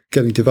of the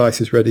getting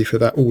devices ready for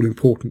that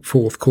all-important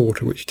fourth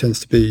quarter, which tends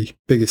to be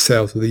biggest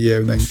sales of the year,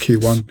 and then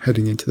Q1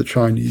 heading into the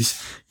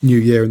Chinese New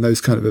Year and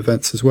those kind of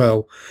events as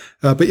well.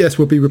 But yes,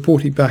 we'll be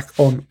reporting back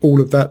on all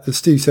of that. As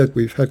Steve said,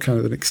 we've had kind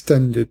of an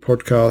extended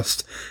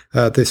podcast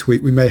this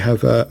week. We may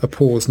have a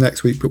pause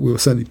next week, but we'll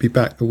certainly be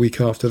back the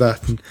week after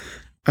that. And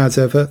as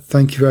ever,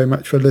 thank you very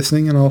much for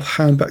listening, and I'll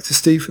hand back to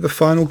Steve for the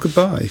final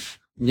goodbye.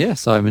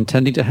 Yes, I'm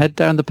intending to head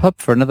down the pub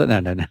for another...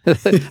 No.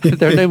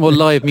 There are no more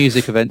live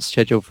music events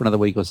scheduled for another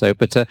week or so.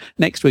 But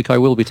next week I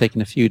will be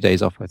taking a few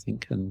days off, I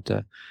think,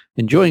 and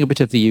enjoying a bit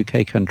of the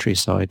UK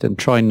countryside and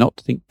trying not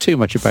to think too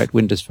much about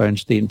Windows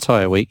phones the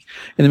entire week.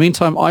 In the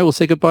meantime, I will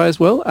say goodbye as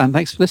well. And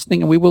thanks for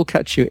listening. And we will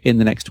catch you in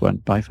the next one.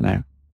 Bye for now.